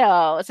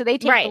tuxedo. So they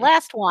take the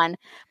last one.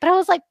 But I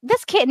was like,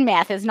 this kitten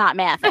math is not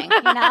mathing,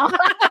 you know?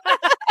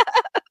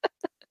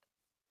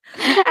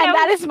 And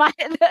that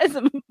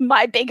is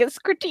my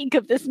biggest critique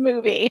of this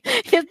movie,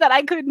 is that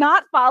I could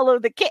not follow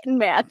the kitten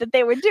math that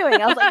they were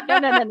doing. I was like,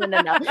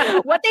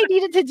 no. What they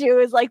needed to do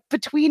is, like,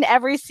 between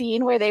every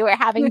scene where they were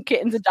having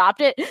kittens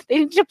adopted, they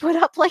needed to put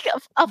up like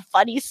a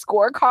funny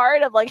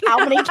scorecard of like how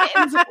many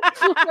kittens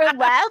were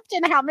left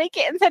and how many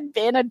kittens had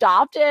been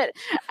adopted,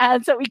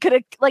 and so we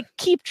could like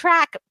keep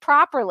track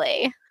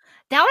properly.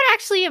 That would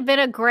actually have been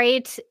a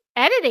great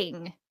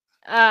editing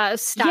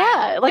style.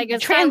 Yeah, like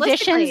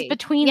transitions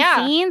between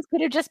scenes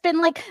could have just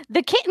been like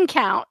the kitten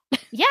count.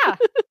 Yeah,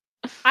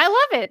 I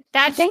love it.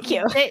 Thank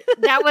you.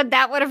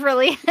 That would have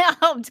really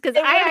helped, because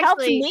I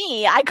helped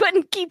me. I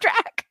couldn't keep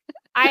track.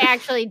 I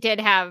actually did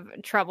have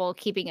trouble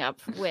keeping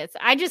up with.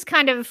 I just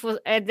kind of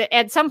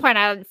at some point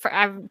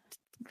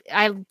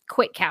I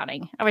quit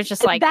counting. I was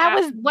just like,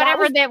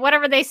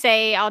 whatever they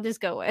say, I'll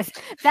just go with.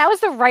 That was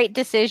the right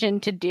decision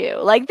to do.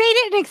 Like, they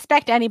didn't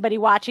expect anybody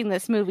watching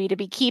this movie to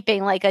be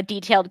keeping like a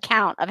detailed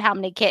count of how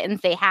many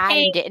kittens they had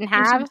and didn't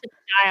have.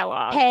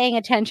 Dialogue. Paying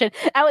attention.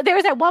 There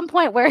was at one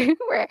point where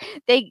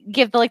they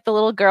give the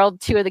little girl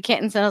 2 of the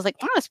kittens, and I was like,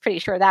 I was pretty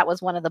sure that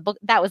was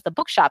that was the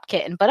bookshop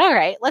kitten. But all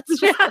right, let's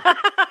just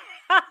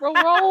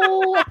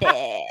roll with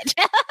it.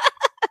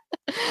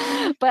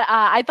 But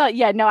I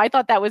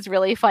thought that was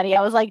really funny.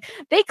 I was like,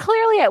 they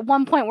clearly at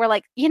one point were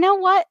like, you know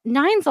what?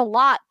 9's a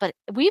lot, but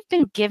we've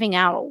been giving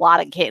out a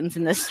lot of kittens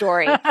in this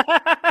story.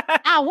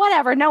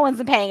 Whatever. No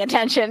one's paying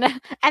attention.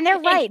 And they're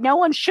right. No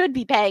one should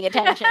be paying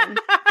attention.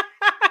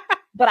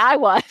 But I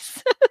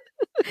was.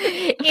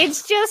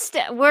 It's just,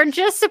 we're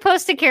just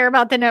supposed to care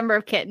about the number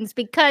of kittens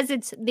because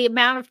it's the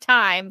amount of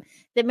time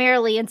that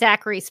Marilee and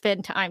Zachary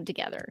spend time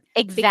together.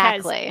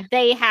 Exactly. Because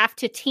they have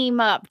to team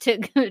up to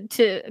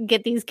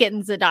get these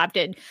kittens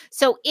adopted.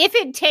 So if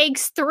it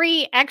takes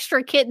 3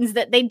 extra kittens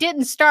that they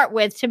didn't start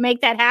with to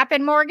make that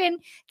happen, Morgan,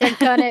 they're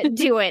gonna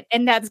do it,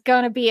 and that's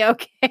gonna be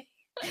okay.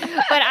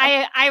 But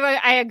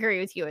I agree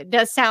with you. It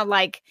does sound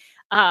like,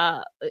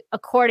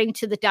 according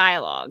to the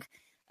dialogue,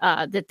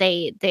 that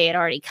they had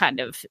already kind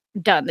of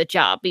done the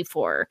job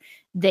before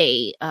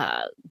they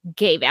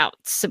gave out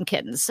some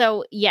kittens.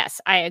 So yes,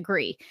 I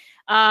agree.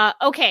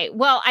 Okay,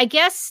 well, I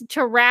guess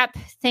to wrap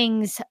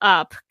things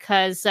up,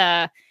 because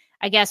I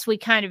guess we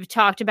kind of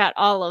talked about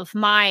all of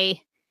my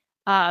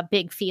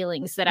big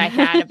feelings that I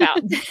had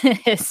about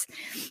this.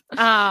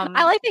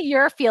 I like that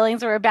your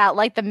feelings were about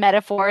like the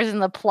metaphors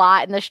and the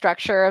plot and the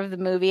structure of the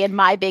movie, and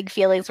my big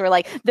feelings were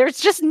like,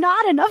 there's just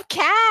not enough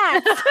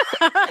cats.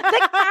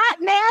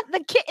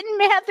 The kitten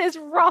math is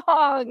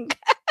wrong.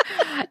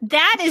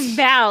 That is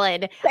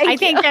valid. I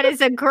think that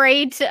is a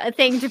great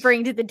thing to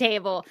bring to the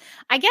table.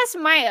 I guess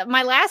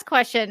my last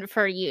question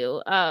for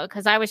you,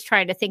 because I was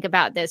trying to think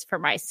about this for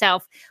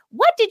myself.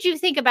 What did you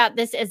think about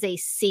this as a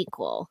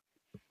sequel?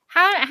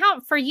 How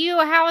for you?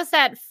 How is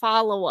that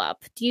follow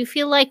up? Do you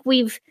feel like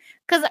because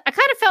I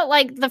kind of felt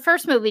like the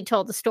first movie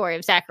told the story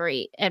of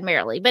Zachary and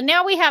Marilee, but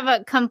now we have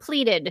a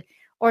completed,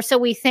 or so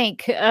we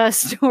think,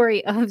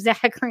 story of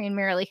Zachary and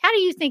Marilee. How do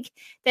you think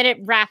that it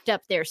wrapped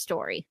up their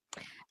story?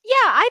 Yeah,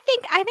 I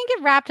think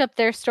it wrapped up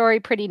their story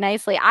pretty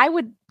nicely. I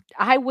would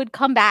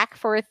come back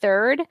for a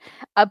third,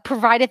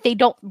 provided they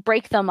don't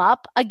break them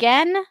up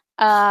again.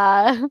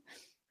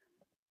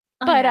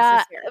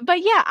 But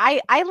yeah,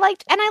 I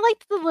liked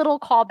the little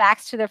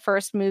callbacks to the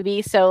first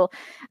movie. So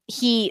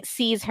he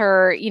sees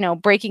her,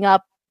 breaking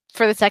up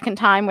for the second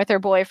time with her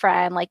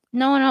boyfriend. Like,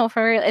 no,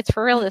 for real, it's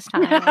for real this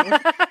time.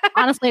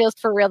 Honestly, it was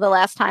for real the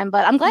last time.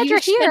 But I'm glad you're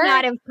here. You should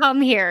not have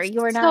come here.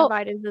 You were not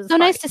invited to this. So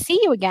nice to see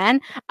you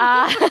again.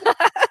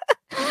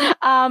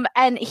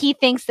 And he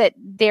thinks that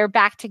they're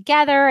back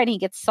together, and he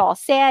gets all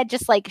sad,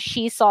 just like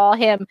she saw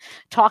him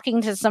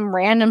talking to some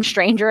random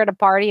stranger at a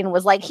party and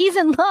was like, he's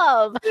in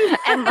love,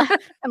 and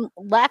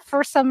left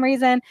for some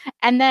reason.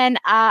 And then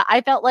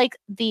I felt like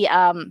the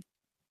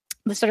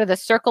sort of the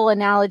circle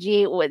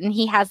analogy when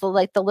he has the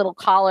little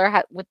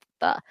collar with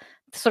the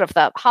sort of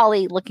the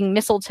holly looking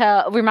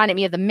mistletoe reminded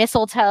me of the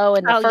mistletoe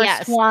in the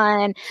first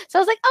one. So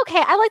I was like,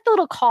 okay, I like the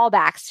little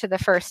callbacks to the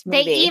first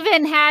movie. They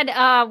even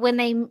had when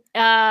they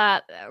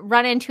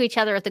run into each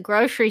other at the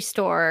grocery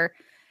store,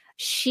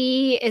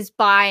 she is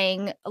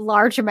buying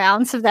large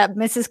amounts of that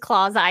Mrs.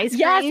 Claus ice cream.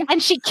 Yes,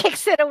 and she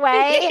kicks it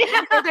away.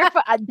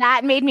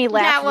 That made me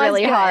laugh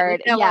really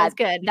hard. That was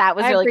good. That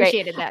was really great. I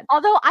appreciated that.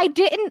 Although I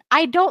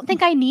don't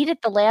think I needed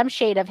the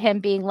lampshade of him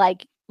being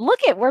like, look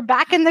we're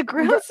back in the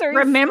grocery store.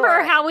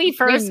 Remember how we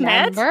first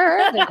met?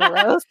 Remember the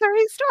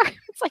grocery store?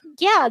 It's like,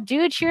 yeah,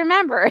 dude, she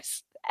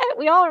remembers.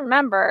 We all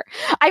remember.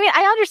 I mean,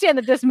 I understand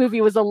that this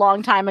movie was a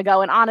long time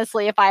ago, and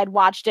honestly, if I had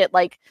watched it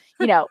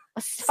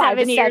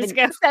 7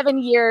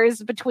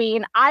 years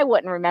between, I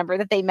wouldn't remember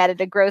that they met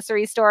at a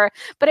grocery store.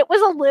 But it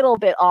was a little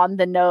bit on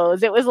the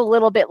nose. It was a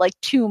little bit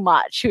too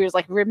much. She was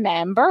like,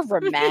 remember?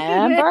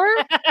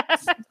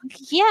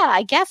 Yeah,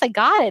 I guess I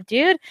got it,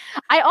 dude.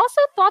 I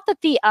also thought that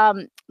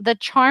the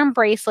charm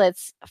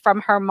bracelets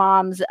from her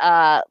mom's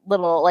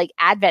little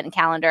advent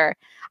calendar,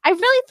 I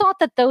really thought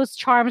that those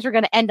charms were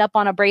going to end up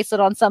on a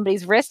bracelet on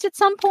somebody's wrist at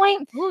some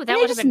point. Ooh, that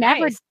would have been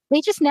nice. They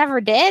just never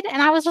did.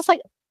 And I was just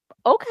like,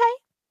 okay.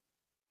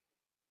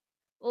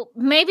 Well,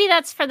 maybe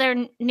that's for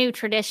their new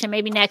tradition.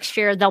 Maybe next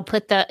year they'll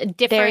put the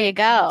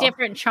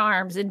different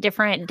charms and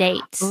different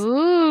dates.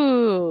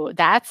 Ooh,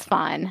 that's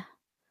fun.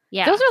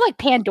 Yeah. Those are like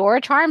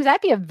Pandora charms.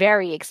 That'd be a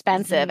very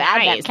expensive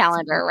advent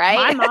calendar,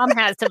 right? My mom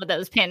has some of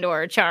those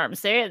Pandora charms.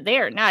 They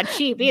are not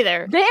cheap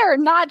either. They are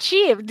not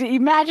cheap. Do you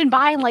imagine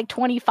buying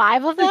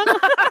 25 of them?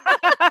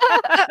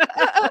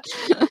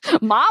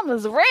 Mom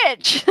was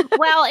rich.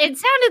 Well, it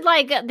sounded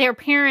like their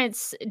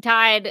parents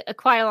died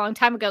quite a long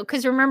time ago.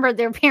 Because remember,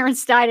 their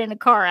parents died in a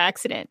car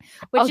accident,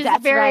 which is a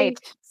very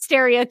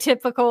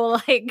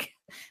stereotypical,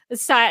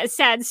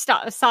 sad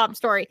sob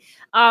story.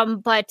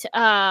 But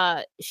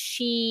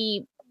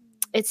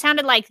it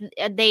sounded like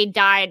they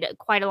died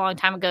quite a long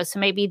time ago. So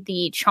maybe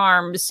the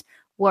charms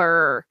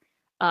were,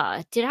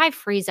 did I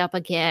freeze up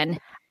again?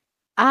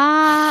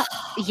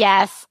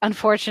 Yes,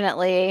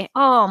 unfortunately.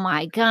 Oh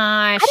my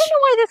gosh. I don't know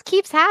why this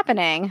keeps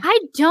happening. I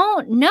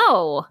don't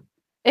know.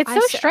 It's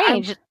so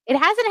strange.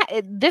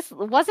 This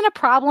wasn't a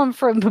problem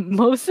for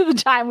most of the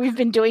time we've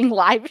been doing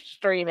live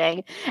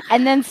streaming.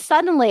 And then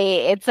suddenly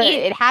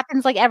it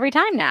happens every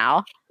time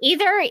now.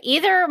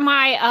 Either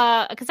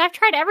my, because I've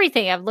tried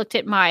everything. I've looked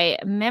at my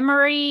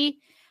memory.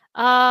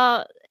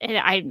 My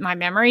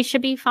memory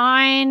should be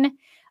fine.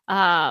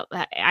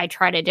 I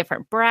tried a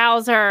different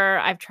browser.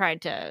 I've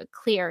tried to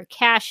clear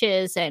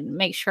caches and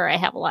make sure I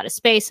have a lot of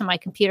space on my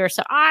computer.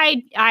 So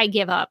I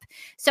give up.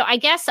 So I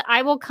guess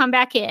I will come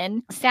back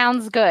in.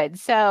 Sounds good.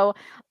 So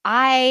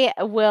I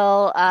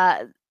will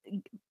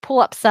pull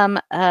up some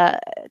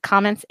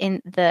comments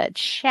in the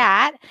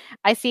chat.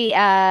 I see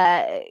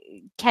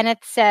Kenneth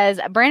says,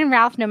 Brandon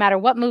Routh, no matter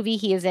what movie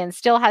he is in,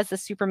 still has the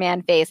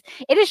Superman face.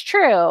 It is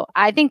true.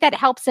 I think that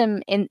helps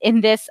him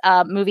in this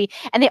movie.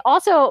 And they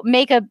also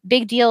make a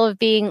big deal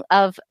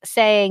of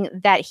saying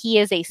that he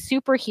is a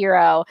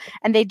superhero.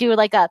 And they do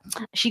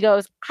she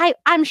goes,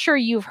 I'm sure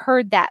you've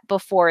heard that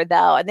before,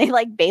 though. And they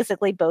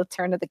basically both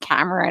turn to the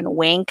camera and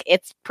wink.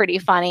 It's pretty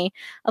funny.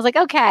 I was like,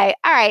 okay,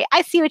 all right.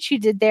 I see what you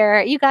did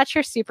there. You got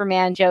your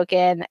Superman joke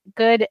in.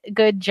 Good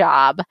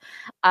job.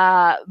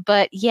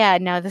 But yeah,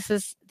 no, this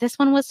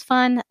one was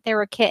fun. There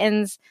were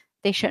kittens.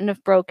 They shouldn't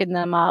have broken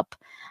them up.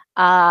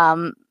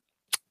 Yeah.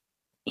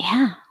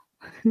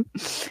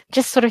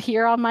 Just sort of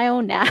here on my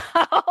own now.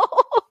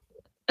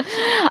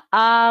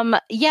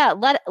 Yeah,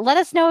 let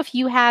us know if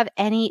you have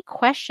any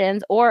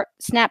questions or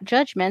snap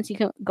judgments. You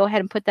can go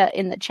ahead and put that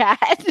in the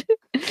chat.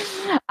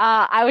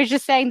 I was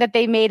just saying that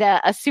they made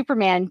a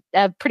Superman,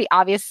 a pretty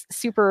obvious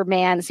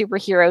Superman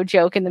superhero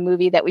joke in the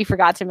movie that we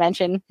forgot to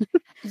mention.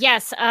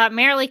 Yes,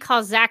 Marilee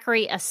calls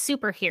Zachary a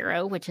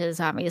superhero, which is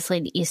obviously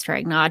the Easter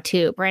egg nod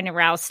to Brandon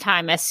Routh's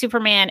time as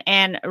Superman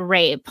and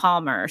Ray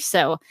Palmer.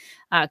 So,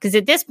 because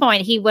at this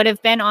point, he would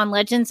have been on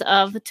Legends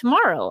of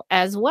Tomorrow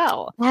as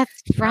well.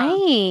 That's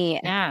right.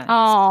 Yeah.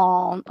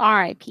 Oh,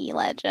 R.I.P.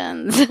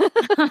 Legends.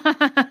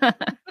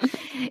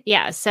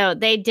 Yeah, so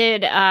they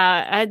did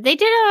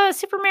a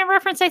Superman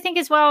reference, I think,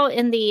 as well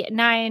in the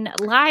 9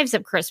 Lives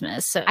of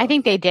Christmas. So I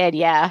think they did,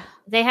 yeah.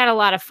 they had a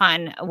lot of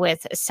fun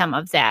with some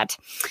of that.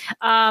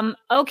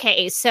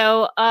 Okay,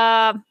 so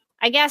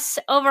I guess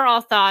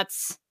overall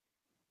thoughts.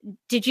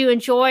 Did you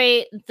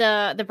enjoy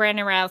the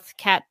Brandon Routh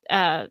cat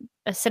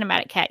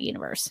cinematic cat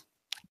universe?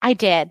 I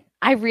did.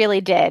 I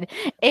really did.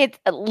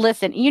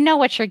 Listen, you know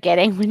what you're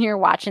getting when you're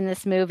watching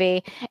this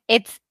movie.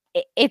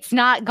 It's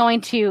not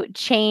going to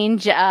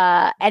change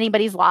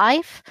anybody's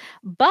life,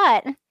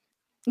 but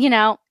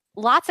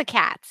lots of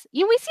cats.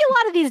 We see a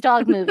lot of these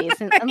dog movies,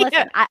 and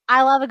listen,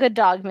 I love a good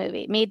dog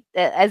movie, me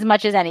as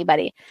much as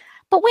anybody.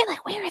 But where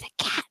are the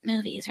cat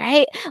movies,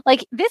 right?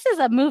 Like, this is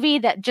a movie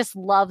that just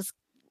loves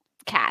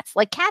cats.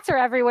 Like, cats are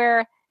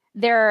everywhere.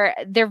 They're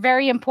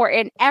very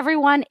important.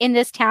 Everyone in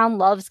this town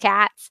loves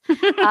cats.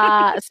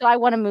 So I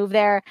want to move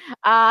there.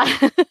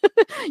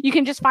 You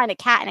can just find a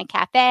cat in a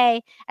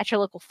cafe, at your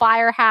local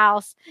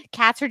firehouse.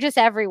 Cats are just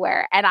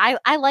everywhere. And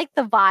I like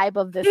the vibe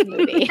of this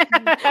movie.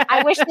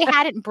 I wish they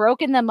hadn't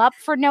broken them up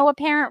for no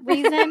apparent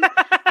reason.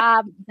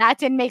 That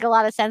didn't make a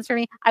lot of sense for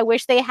me. I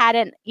wish they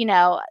hadn't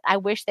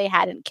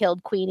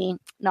killed Queenie.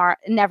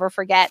 Never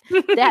forget.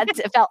 That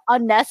felt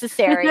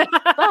unnecessary.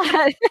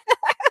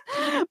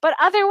 But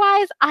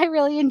otherwise, I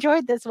really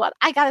enjoyed this one.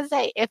 I gotta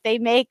say, if they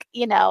make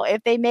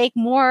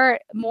more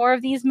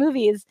of these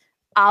movies,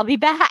 I'll be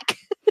back.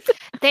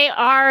 They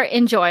are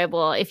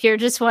enjoyable. If you're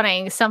just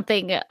wanting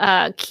something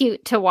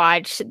cute to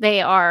watch,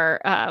 they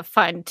are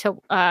fun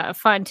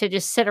to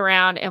just sit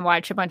around and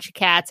watch a bunch of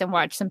cats and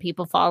watch some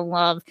people fall in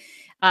love.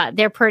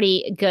 They're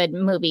pretty good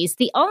movies.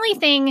 The only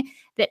thing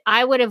that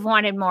I would have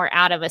wanted more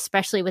out of,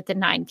 especially with the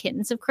 9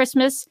 Kittens of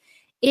Christmas,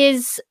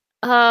 is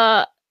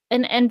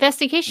an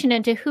investigation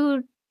into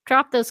who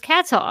dropped those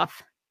cats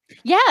off.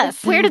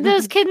 Yes. Where did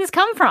those kittens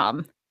come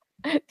from?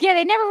 Yeah,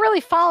 they never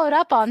really followed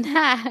up on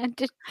that. I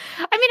mean,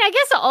 I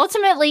guess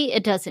ultimately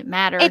it doesn't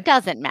matter. It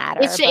doesn't matter.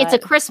 It's a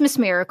Christmas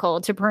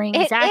miracle to bring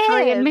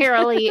Zachary and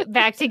Marilee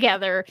back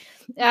together.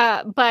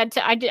 But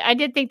I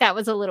did think that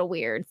was a little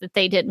weird that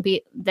they didn't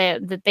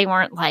that they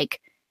weren't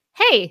like,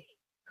 hey,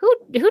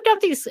 who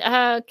dumped these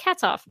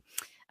cats off?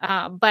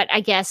 But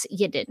I guess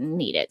you didn't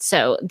need it.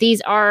 So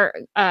these are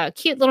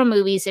cute little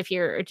movies if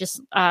you're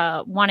just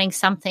wanting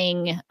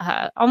something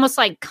almost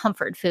like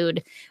comfort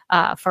food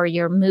for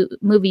your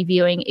movie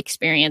viewing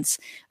experience.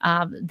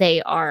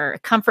 They are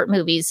comfort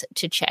movies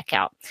to check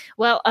out.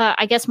 Well,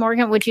 I guess,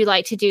 Morgan, would you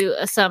like to do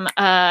some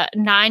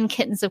 9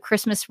 Kittens of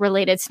Christmas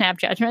related snap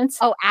judgments?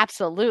 Oh,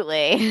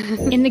 absolutely.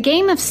 In the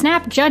game of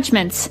snap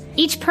judgments,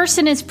 each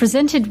person is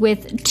presented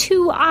with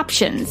 2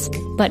 options,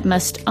 but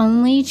must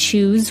only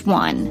choose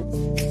one.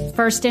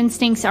 First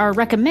instincts are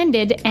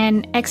recommended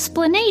and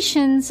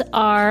explanations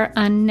are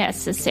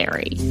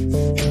unnecessary.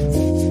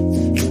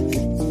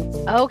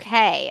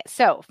 Okay,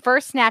 so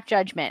first snap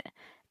judgment,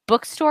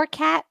 bookstore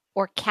cat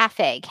or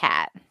cafe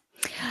cat?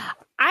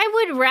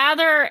 I would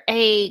rather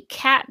a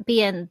cat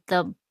be in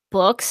the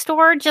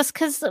bookstore just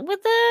because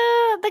with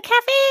the cafe,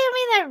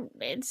 I mean,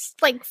 it's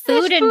like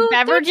food and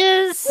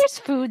beverages. There's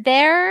food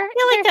there. I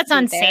feel like that's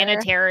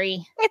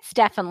unsanitary. It's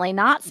definitely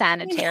not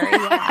sanitary.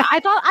 Yeah.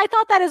 I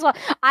thought that as well.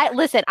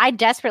 I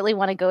desperately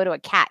want to go to a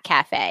cat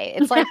cafe.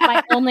 It's like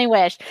my only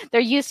wish.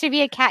 There used to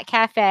be a cat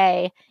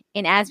cafe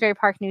in Asbury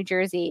Park, New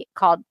Jersey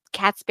called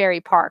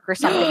Catsbury Park or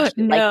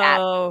something like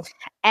that.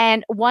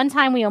 And one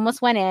time we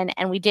almost went in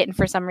and we didn't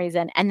for some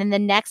reason. And then the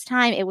next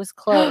time it was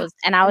closed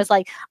and I was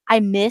like, I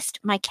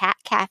missed my cat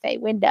cafe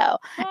window.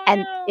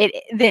 And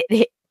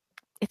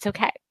it's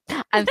okay.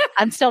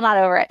 I'm still not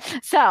over it.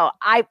 So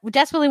I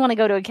desperately want to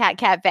go to a cat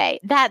cafe.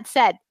 That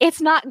said,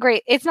 it's not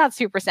great. It's not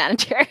super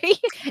sanitary.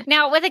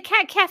 Now, with a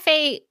cat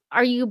cafe,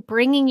 are you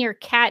bringing your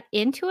cat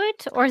into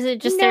it, or is it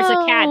just there's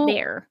a cat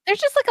there? There's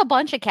just like a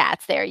bunch of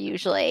cats there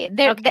usually.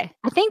 Okay.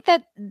 I think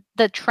that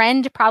the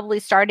trend probably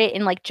started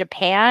in like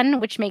Japan,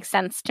 which makes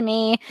sense to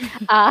me.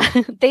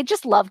 They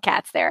just love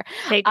cats there.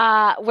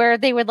 Where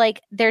they would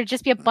there'd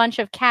just be a bunch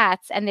of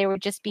cats, and they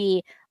would just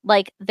be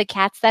like the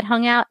cats that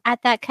hung out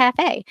at that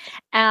cafe.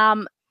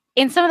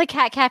 In some of the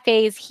cat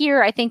cafes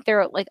here, I think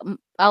they're like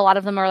a lot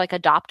of them are like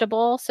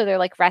adoptable, so they're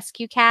like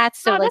rescue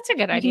cats. So that's a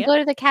good idea. You go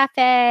to the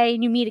cafe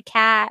and you meet a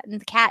cat, and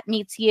the cat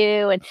meets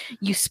you, and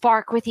you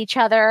spark with each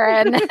other,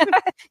 and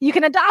you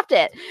can adopt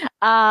it.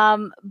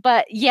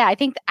 But yeah, I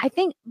think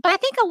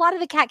a lot of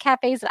the cat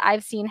cafes that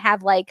I've seen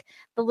have like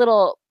the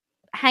little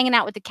hanging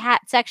out with the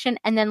cat section,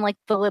 and then like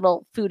the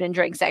little food and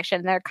drink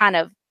section. They're kind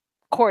of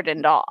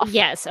cordoned off.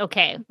 Yes.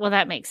 Okay. Well,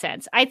 that makes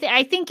sense.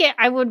 I think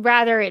I would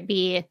rather it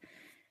be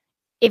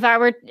if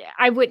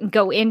I wouldn't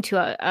go into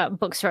a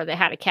bookstore that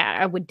had a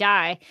cat. I would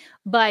die.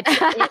 But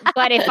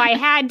but if I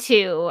had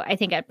to, I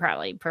think I'd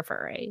probably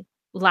prefer a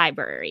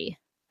library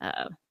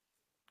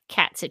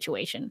cat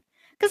situation.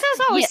 Because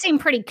those always seem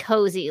pretty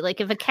cozy. Like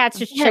if a cat's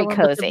just chilling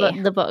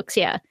with the books,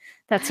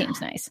 that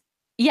seems nice.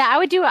 Yeah, I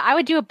would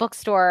do a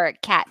bookstore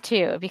cat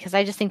too, because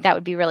I just think that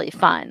would be really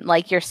fun.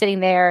 Like you're sitting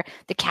there,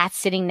 the cat's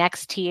sitting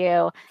next to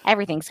you,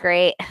 everything's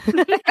great.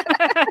 All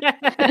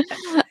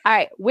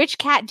right, which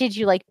cat did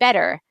you like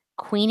better,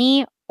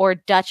 Queenie or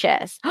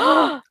Duchess?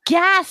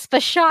 Gasp! A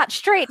shot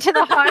straight to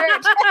the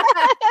heart.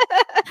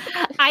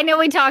 I know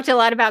we talked a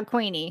lot about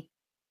Queenie.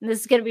 This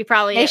is going to be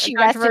probably a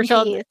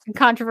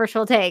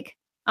controversial take.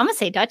 I'm going to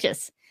say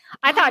Duchess.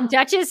 I thought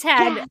Duchess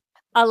had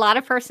a lot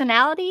of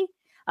personality.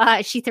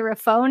 She threw a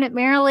phone at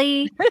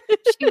Marilee.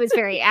 She was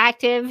very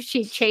active.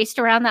 She chased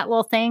around that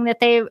little thing that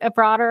they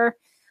brought her.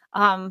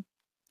 I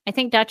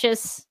think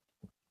Duchess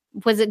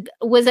was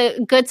a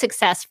good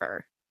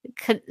successor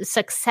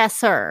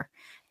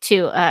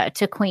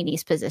to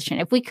Queenie's position.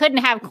 If we couldn't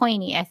have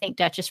Queenie, I think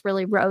Duchess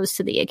really rose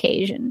to the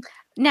occasion.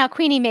 Now,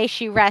 Queenie, may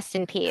she rest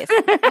in peace.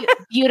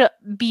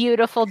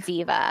 Beautiful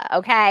diva.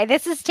 Okay,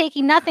 this is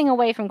taking nothing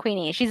away from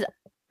Queenie. She's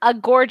a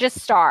gorgeous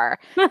star,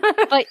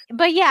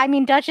 but yeah, I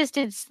mean, Duchess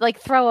did like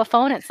throw a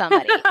phone at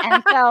somebody,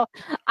 and so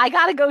I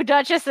gotta go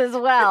Duchess as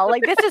well.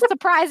 Like this is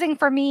surprising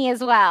for me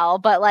as well,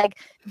 but like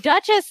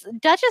Duchess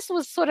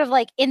was sort of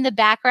like in the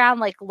background,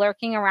 like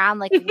lurking around,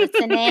 like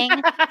listening.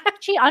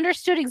 She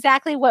understood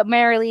exactly what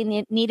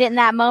Marilee needed in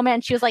that moment,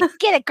 and she was like,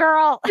 "Get it,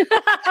 girl."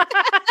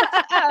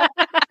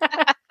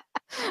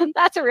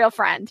 That's a real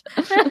friend.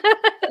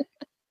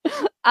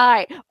 All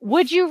right.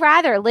 Would you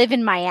rather live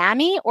in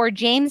Miami or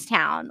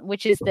Jamestown,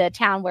 which is the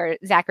town where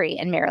Zachary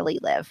and Marilee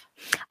live?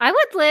 I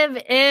would live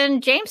in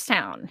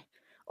Jamestown.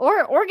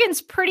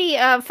 Oregon's pretty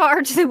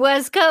far to the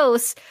West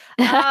Coast,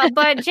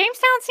 but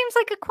Jamestown seems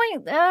like a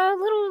quaint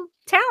little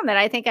town that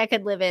I think I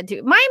could live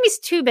into. Miami's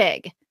too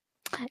big.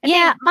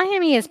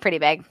 Miami is pretty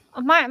big.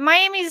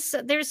 Miami's,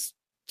 there's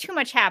too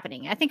much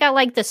happening. I think I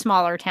like the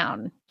smaller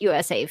town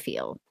USA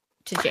feel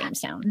to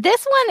Jamestown.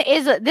 This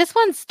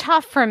one's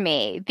tough for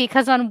me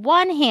because on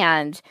one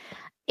hand,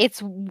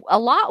 it's a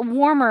lot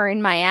warmer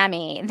in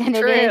Miami than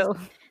it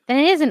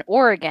is in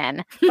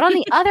Oregon. But on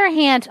the other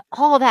hand,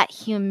 all that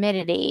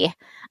humidity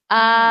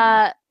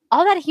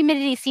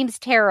seems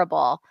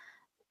terrible.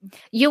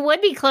 You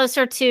would be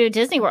closer to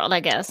Disney World,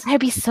 I guess.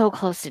 I'd be so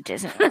close to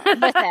Disney World.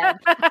 Listen,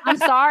 I'm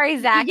sorry,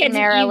 Zach and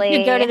Marilee. You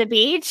could go to the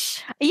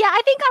beach? Yeah, I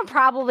think I'm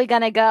probably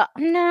going to go.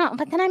 No,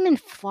 but then I'm in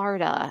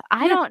Florida.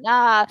 I don't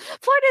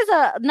Florida's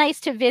a nice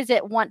to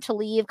visit, want to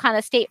leave kind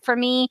of state for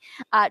me.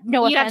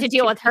 No offense. You have to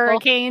deal with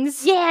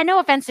hurricanes? Yeah, no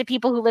offense to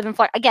people who live in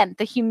Florida. Again,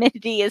 the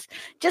humidity is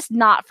just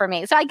not for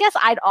me. So I guess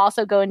I'd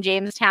also go in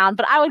Jamestown,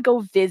 but I would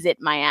go visit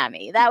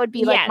Miami. That would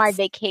be like my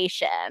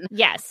vacation.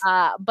 Yes.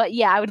 But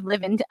yeah, I would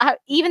live in...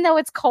 even though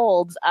it's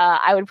cold,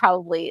 I would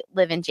probably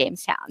live in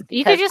Jamestown.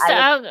 You could just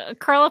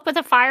curl up with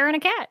a fire and a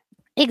cat.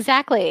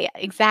 Exactly.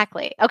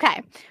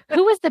 Okay.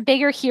 Who was the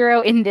bigger hero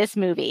in this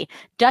movie?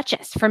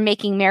 Duchess for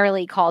making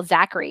Marilee call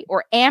Zachary,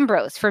 or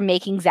Ambrose for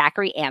making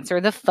Zachary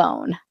answer the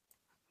phone?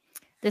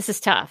 This is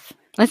tough.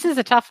 This is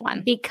a tough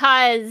one.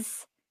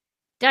 Because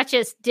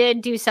Duchess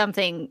did do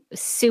something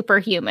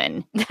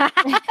superhuman.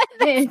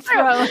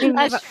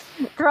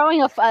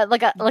 throwing a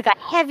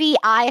heavy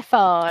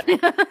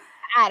iPhone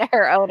at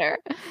her owner.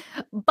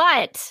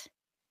 But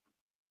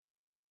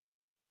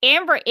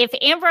if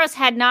Ambrose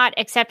had not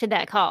accepted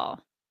that call,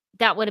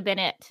 that would have been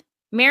it.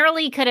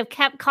 Marilee could have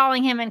kept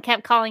calling him and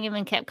kept calling him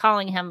and kept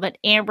calling him, but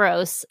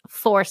Ambrose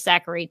forced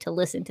Zachary to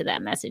listen to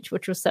that message,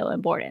 which was so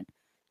important.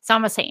 So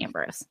I'm going to say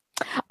Ambrose.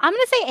 I'm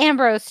going to say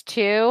Ambrose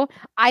too.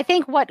 I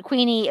think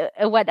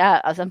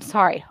I'm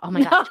sorry. Oh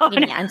my gosh,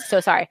 Queenie, no. I'm so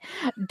sorry.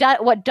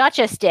 What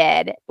Duchess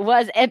did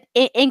was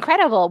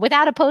incredible.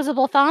 Without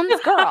opposable thumbs,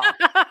 girl.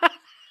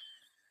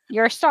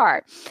 You're a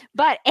star.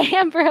 But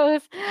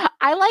Ambrose,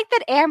 I like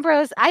that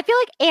Ambrose, I feel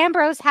like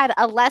Ambrose had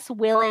a less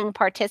willing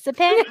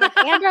participant. Like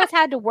Ambrose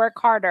had to work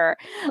harder.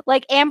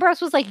 Like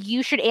Ambrose was like,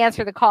 you should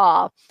answer the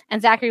call.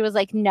 And Zachary was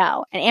like,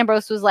 no. And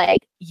Ambrose was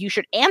like, you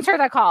should answer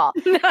the call.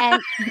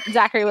 And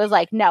Zachary was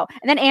like, no.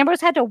 And then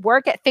Ambrose had to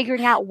work at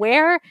figuring out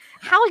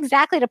how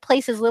exactly to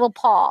place his little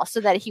paw so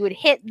that he would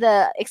hit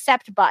the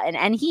accept button.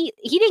 And he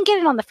didn't get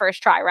it on the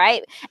first try,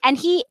 right? And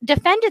he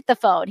defended the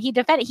phone. He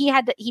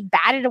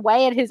batted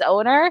away at his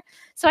owner.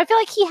 So I feel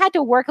like he had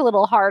to work a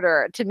little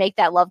harder to make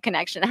that love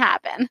connection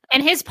happen.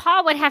 And his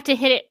paw would have to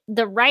hit it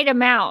the right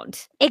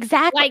amount.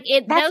 Exactly. Like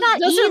those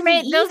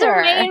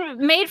are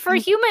made for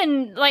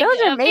human. Like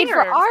those are made for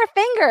our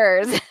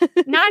fingers.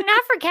 not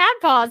for cat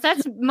paws.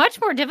 That's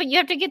much more difficult. You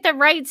have to get the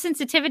right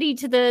sensitivity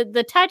to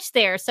the touch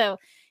there. So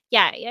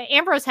yeah,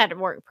 Ambrose had to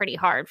work pretty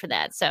hard for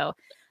that. So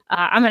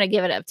I'm going to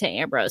give it up to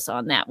Ambrose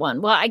on that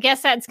one. Well, I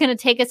guess that's going to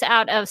take us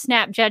out of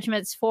Snap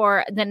Judgments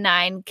for the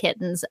 9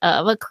 Kittens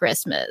of a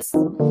Christmas.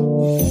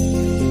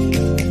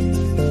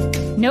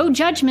 No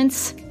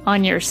judgments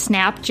on your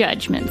Snap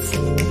Judgments.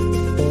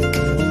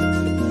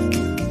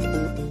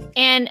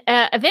 And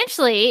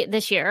eventually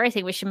this year, I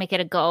think we should make it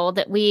a goal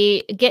that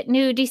we get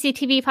new DC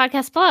TV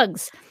podcast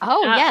plugs.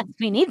 Oh, yes,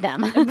 we need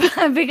them.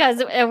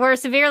 Because we're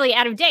severely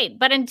out of date.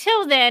 But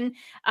until then,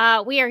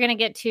 we are going to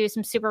get to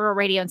some Supergirl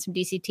Radio and some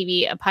DC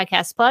TV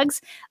podcast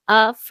plugs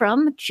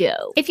from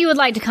Joe. If you would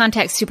like to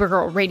contact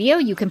Supergirl Radio,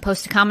 you can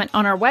post a comment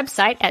on our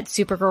website at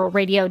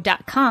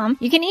supergirlradio.com.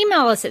 You can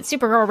email us at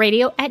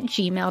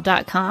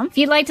supergirlradio@gmail.com. If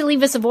you'd like to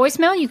leave us a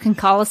voicemail, you can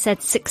call us at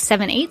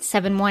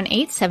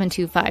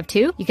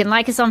 678-718-7252. You can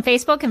like us on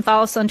Facebook and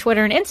follow us on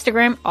Twitter and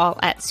Instagram, all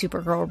at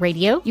Supergirl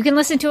Radio. You can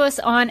listen to us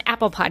on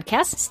Apple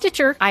Podcasts,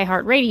 Stitcher,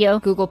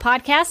 iHeartRadio, Google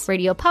Podcasts,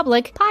 Radio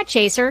Public,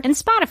 Podchaser, and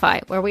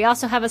Spotify, where we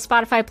also have a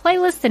Spotify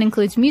playlist that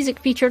includes music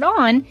featured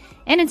on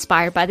and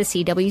inspired by the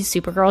CW's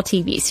Supergirl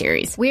TV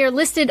series. We are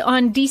listed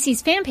on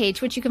DC's fan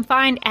page, which you can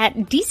find at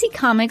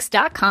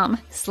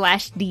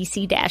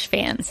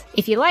dccomics.com/DC-fans.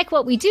 If you like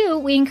what we do,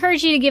 we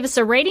encourage you to give us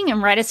a rating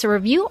and write us a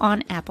review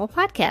on Apple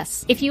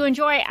Podcasts. If you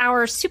enjoy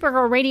our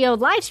Supergirl Radio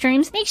live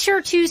streams, make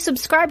sure to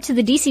subscribe to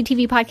the DC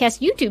TV Podcast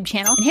YouTube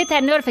channel and hit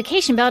that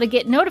notification bell to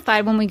get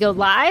notified when we go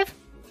live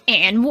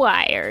and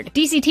wired.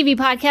 DC TV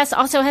Podcast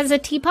also has a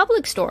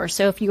TeePublic store,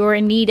 so if you're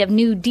in need of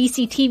new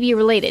DC TV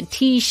related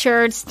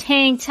t-shirts,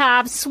 tank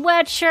tops,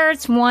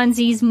 sweatshirts,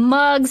 onesies,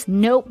 mugs,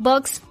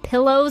 notebooks,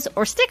 pillows,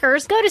 or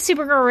stickers, go to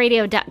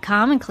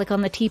supergirlradio.com and click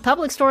on the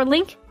TeePublic store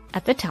link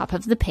at the top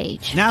of the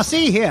page. Now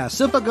see here,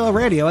 Supergirl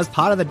Radio is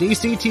part of the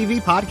DC TV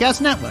Podcast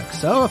Network,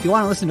 so if you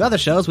want to listen to other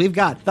shows, we've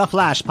got The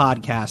Flash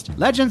Podcast,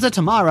 Legends of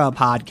Tomorrow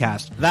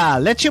Podcast, The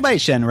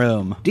Lituation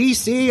Room,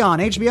 DC on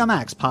HBO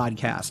Max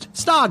Podcast,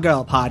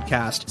 Stargirl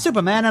Podcast,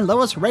 Superman and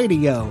Lois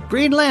Radio,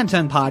 Green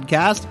Lantern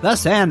Podcast, The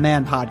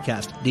Sandman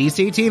Podcast,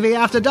 DC TV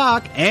After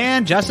Dark,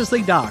 and Justice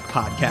League Dark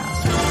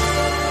Podcast.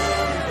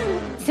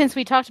 Since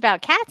we talked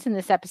about cats in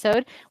this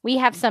episode, we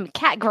have some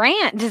Cat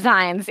Grant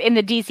designs in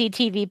the DC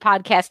TV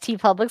Podcast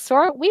TeePublic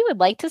store we would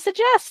like to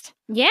suggest.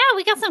 Yeah,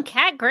 we got some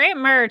Cat Grant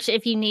merch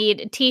if you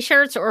need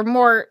t-shirts or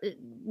more,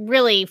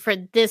 really for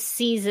this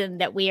season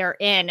that we are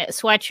in,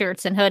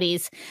 sweatshirts and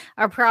hoodies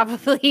are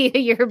probably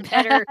your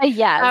better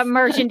yes.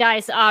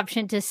 Merchandise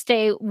option to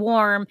stay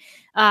warm.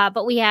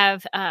 But we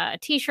have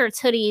t-shirts,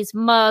 hoodies,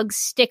 mugs,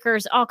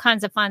 stickers, all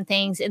kinds of fun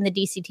things in the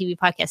DC TV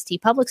Podcast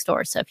TeePublic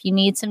store. So if you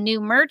need some new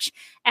merch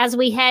as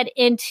we head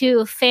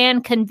into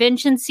fan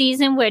convention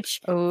season, which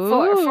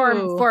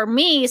for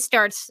me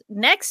starts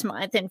next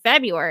month in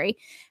February.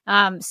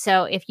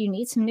 So if you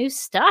need some new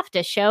stuff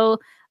to show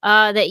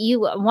that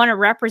you want to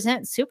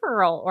represent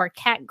Supergirl or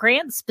Cat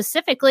Grant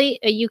specifically,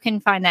 you can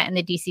find that in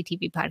the DC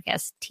TV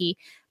Podcast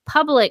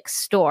TeePublic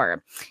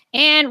store.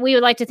 And we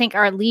would like to thank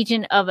our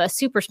legion of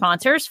super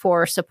sponsors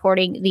for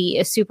supporting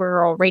the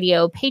Supergirl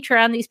Radio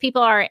Patreon. These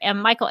people are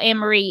Michael,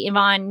 Anne-Marie,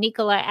 Yvonne,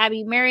 Nicola,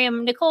 Abby,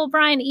 Miriam, Nicole,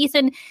 Brian,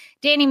 Ethan,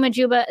 Danny,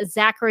 Majuba,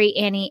 Zachary,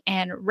 Annie,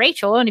 and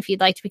Rachel. And if you'd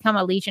like to become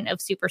a legion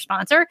of super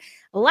sponsor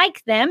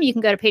like them, you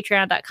can go to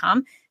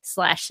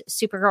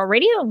patreon.com/Supergirl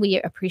Radio. We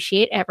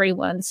appreciate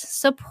everyone's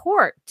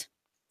support.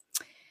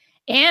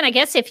 And I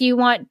guess if you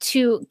want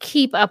to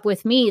keep up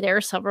with me, there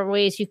are several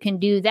ways you can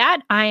do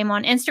that. I am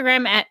on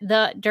Instagram at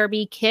the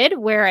Derby Kid,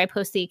 where I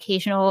post the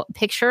occasional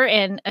picture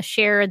and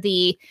share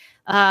the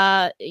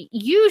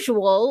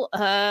usual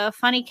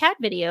funny cat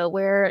video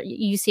where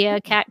you see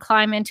a cat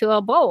climb into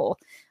a bowl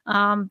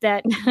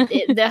that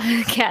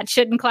the cat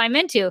shouldn't climb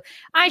into.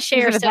 I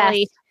share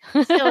silly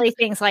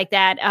things like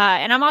that.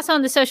 And I'm also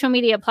on the social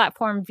media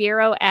platform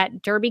Vero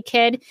at Derby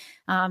Kid.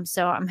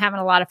 So I'm having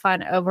a lot of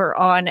fun over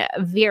on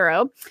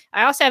Vero.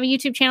 I also have a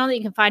YouTube channel that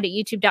you can find at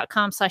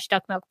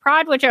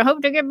youtube.com/duckmilkprod, which I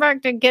hope to get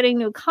back to getting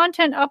new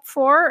content up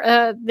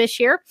for this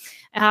year.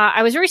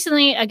 I was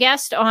recently a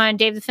guest on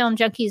Dave the Film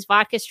Junkie's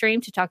Vodka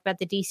stream to talk about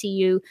the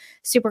DCU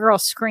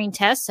Supergirl screen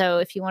test. So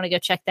if you want to go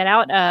check that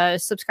out,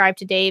 subscribe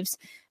to Dave's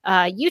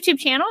YouTube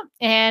channel.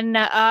 And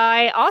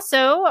I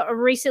also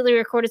recently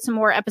recorded some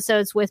more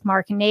episodes with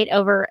Mark and Nate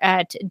over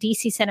at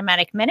DC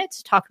Cinematic Minute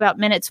to talk about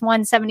minutes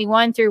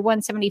 171 through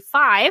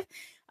 175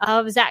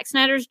 of Zack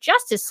Snyder's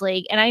Justice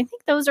League. And I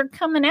think those are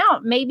coming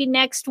out maybe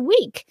next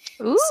week.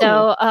 Ooh.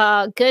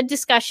 So good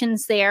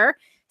discussions there.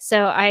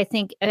 So I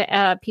think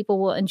people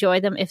will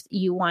enjoy them if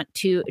you want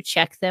to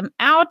check them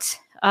out.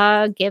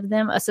 Give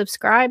them a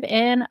subscribe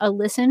and a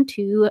listen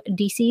to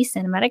DC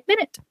Cinematic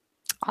Minute.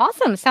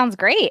 Awesome. Sounds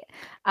great.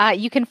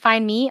 You can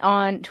find me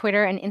on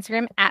Twitter and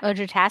Instagram at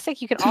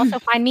Odratastic. You can also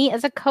find me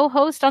as a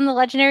co-host on the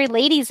Legendary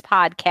Ladies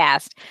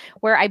podcast,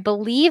 where I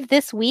believe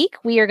this week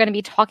we are going to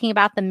be talking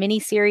about the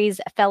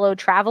miniseries Fellow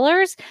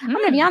Travelers. I'm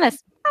going to be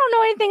honest, I don't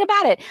know anything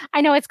about it.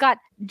 I know it's got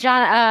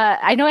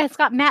I know it's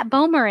got Matt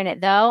Bomer in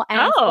it though,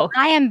 and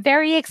I am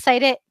very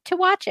excited to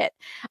watch it.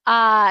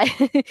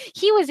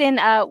 He was in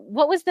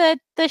what was the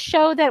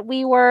show that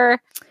we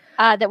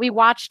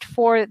watched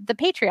for the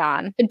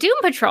Patreon? Doom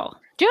Patrol.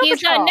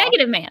 He's a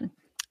Negative Man.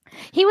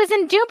 He was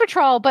in Doom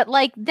Patrol, but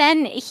like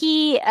then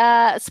he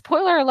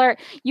spoiler alert,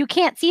 you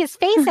can't see his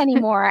face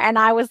anymore. And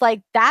I was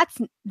like, that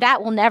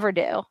will never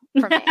do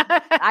for me.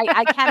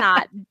 I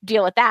cannot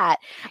deal with that.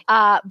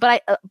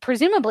 But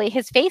presumably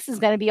his face is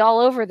going to be all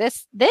over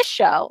this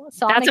show.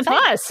 So that's a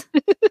plus.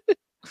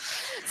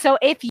 So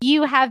if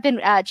you have been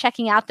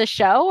checking out the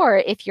show, or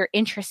if you're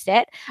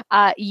interested,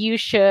 you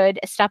should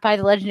stop by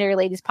the Legendary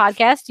Ladies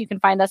podcast. You can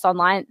find us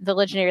online,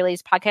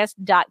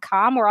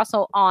 thelegendaryladiespodcast.com. We're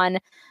also on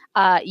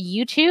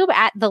YouTube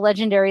at The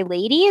Legendary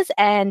Ladies,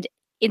 and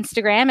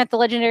Instagram at The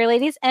Legendary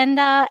Ladies, and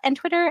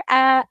Twitter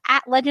at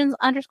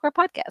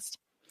Legends_podcast.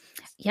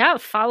 Yeah,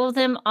 follow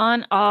them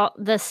on all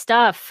the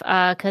stuff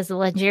because the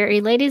Legendary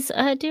Ladies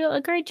do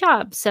a great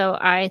job. So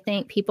I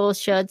think people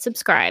should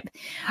subscribe.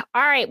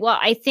 All right. Well,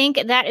 I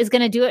think that is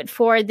going to do it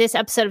for this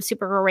episode of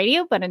Supergirl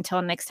Radio. But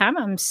until next time,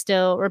 I'm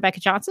still Rebecca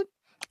Johnson.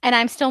 And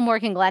I'm still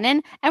Morgan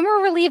Glennon. And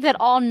we're relieved that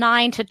all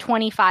 9 to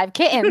 25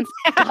 kittens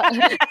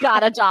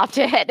got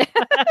adopted.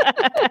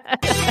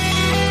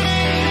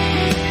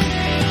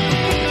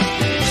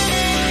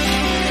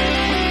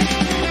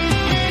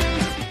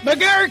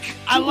 McGurk!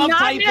 I love Not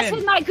typing. mess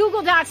with my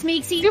Google Docs,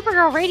 Meeksy.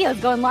 Supergirl Radio is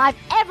going live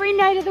every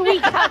night of the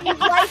week. How do you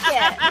like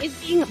it?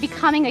 Is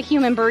becoming a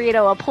human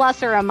burrito a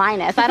plus or a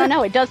minus? I don't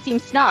know. It does seem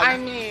snug. I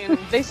mean,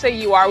 they say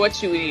you are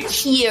what you eat.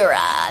 Kira.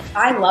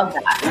 I love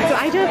that. So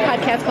I do a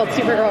podcast called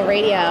Supergirl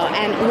Radio,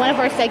 and one of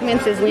our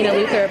segments is Lena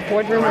Luthor,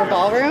 Boardroom or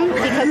Ballroom,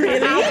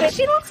 because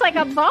She looks like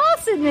a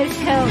boss in this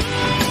coat.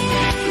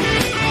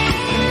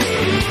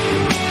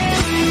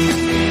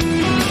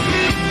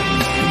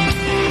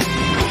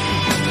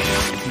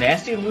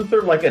 Nasty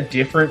Luthor like a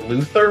different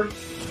Luthor?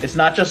 It's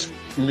not just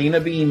Lena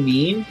being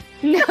mean?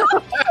 No.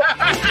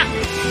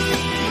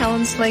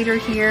 Helen Slater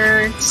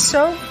here. It's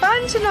so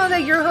fun to know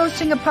that you're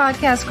hosting a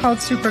podcast called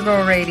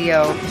Supergirl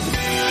Radio.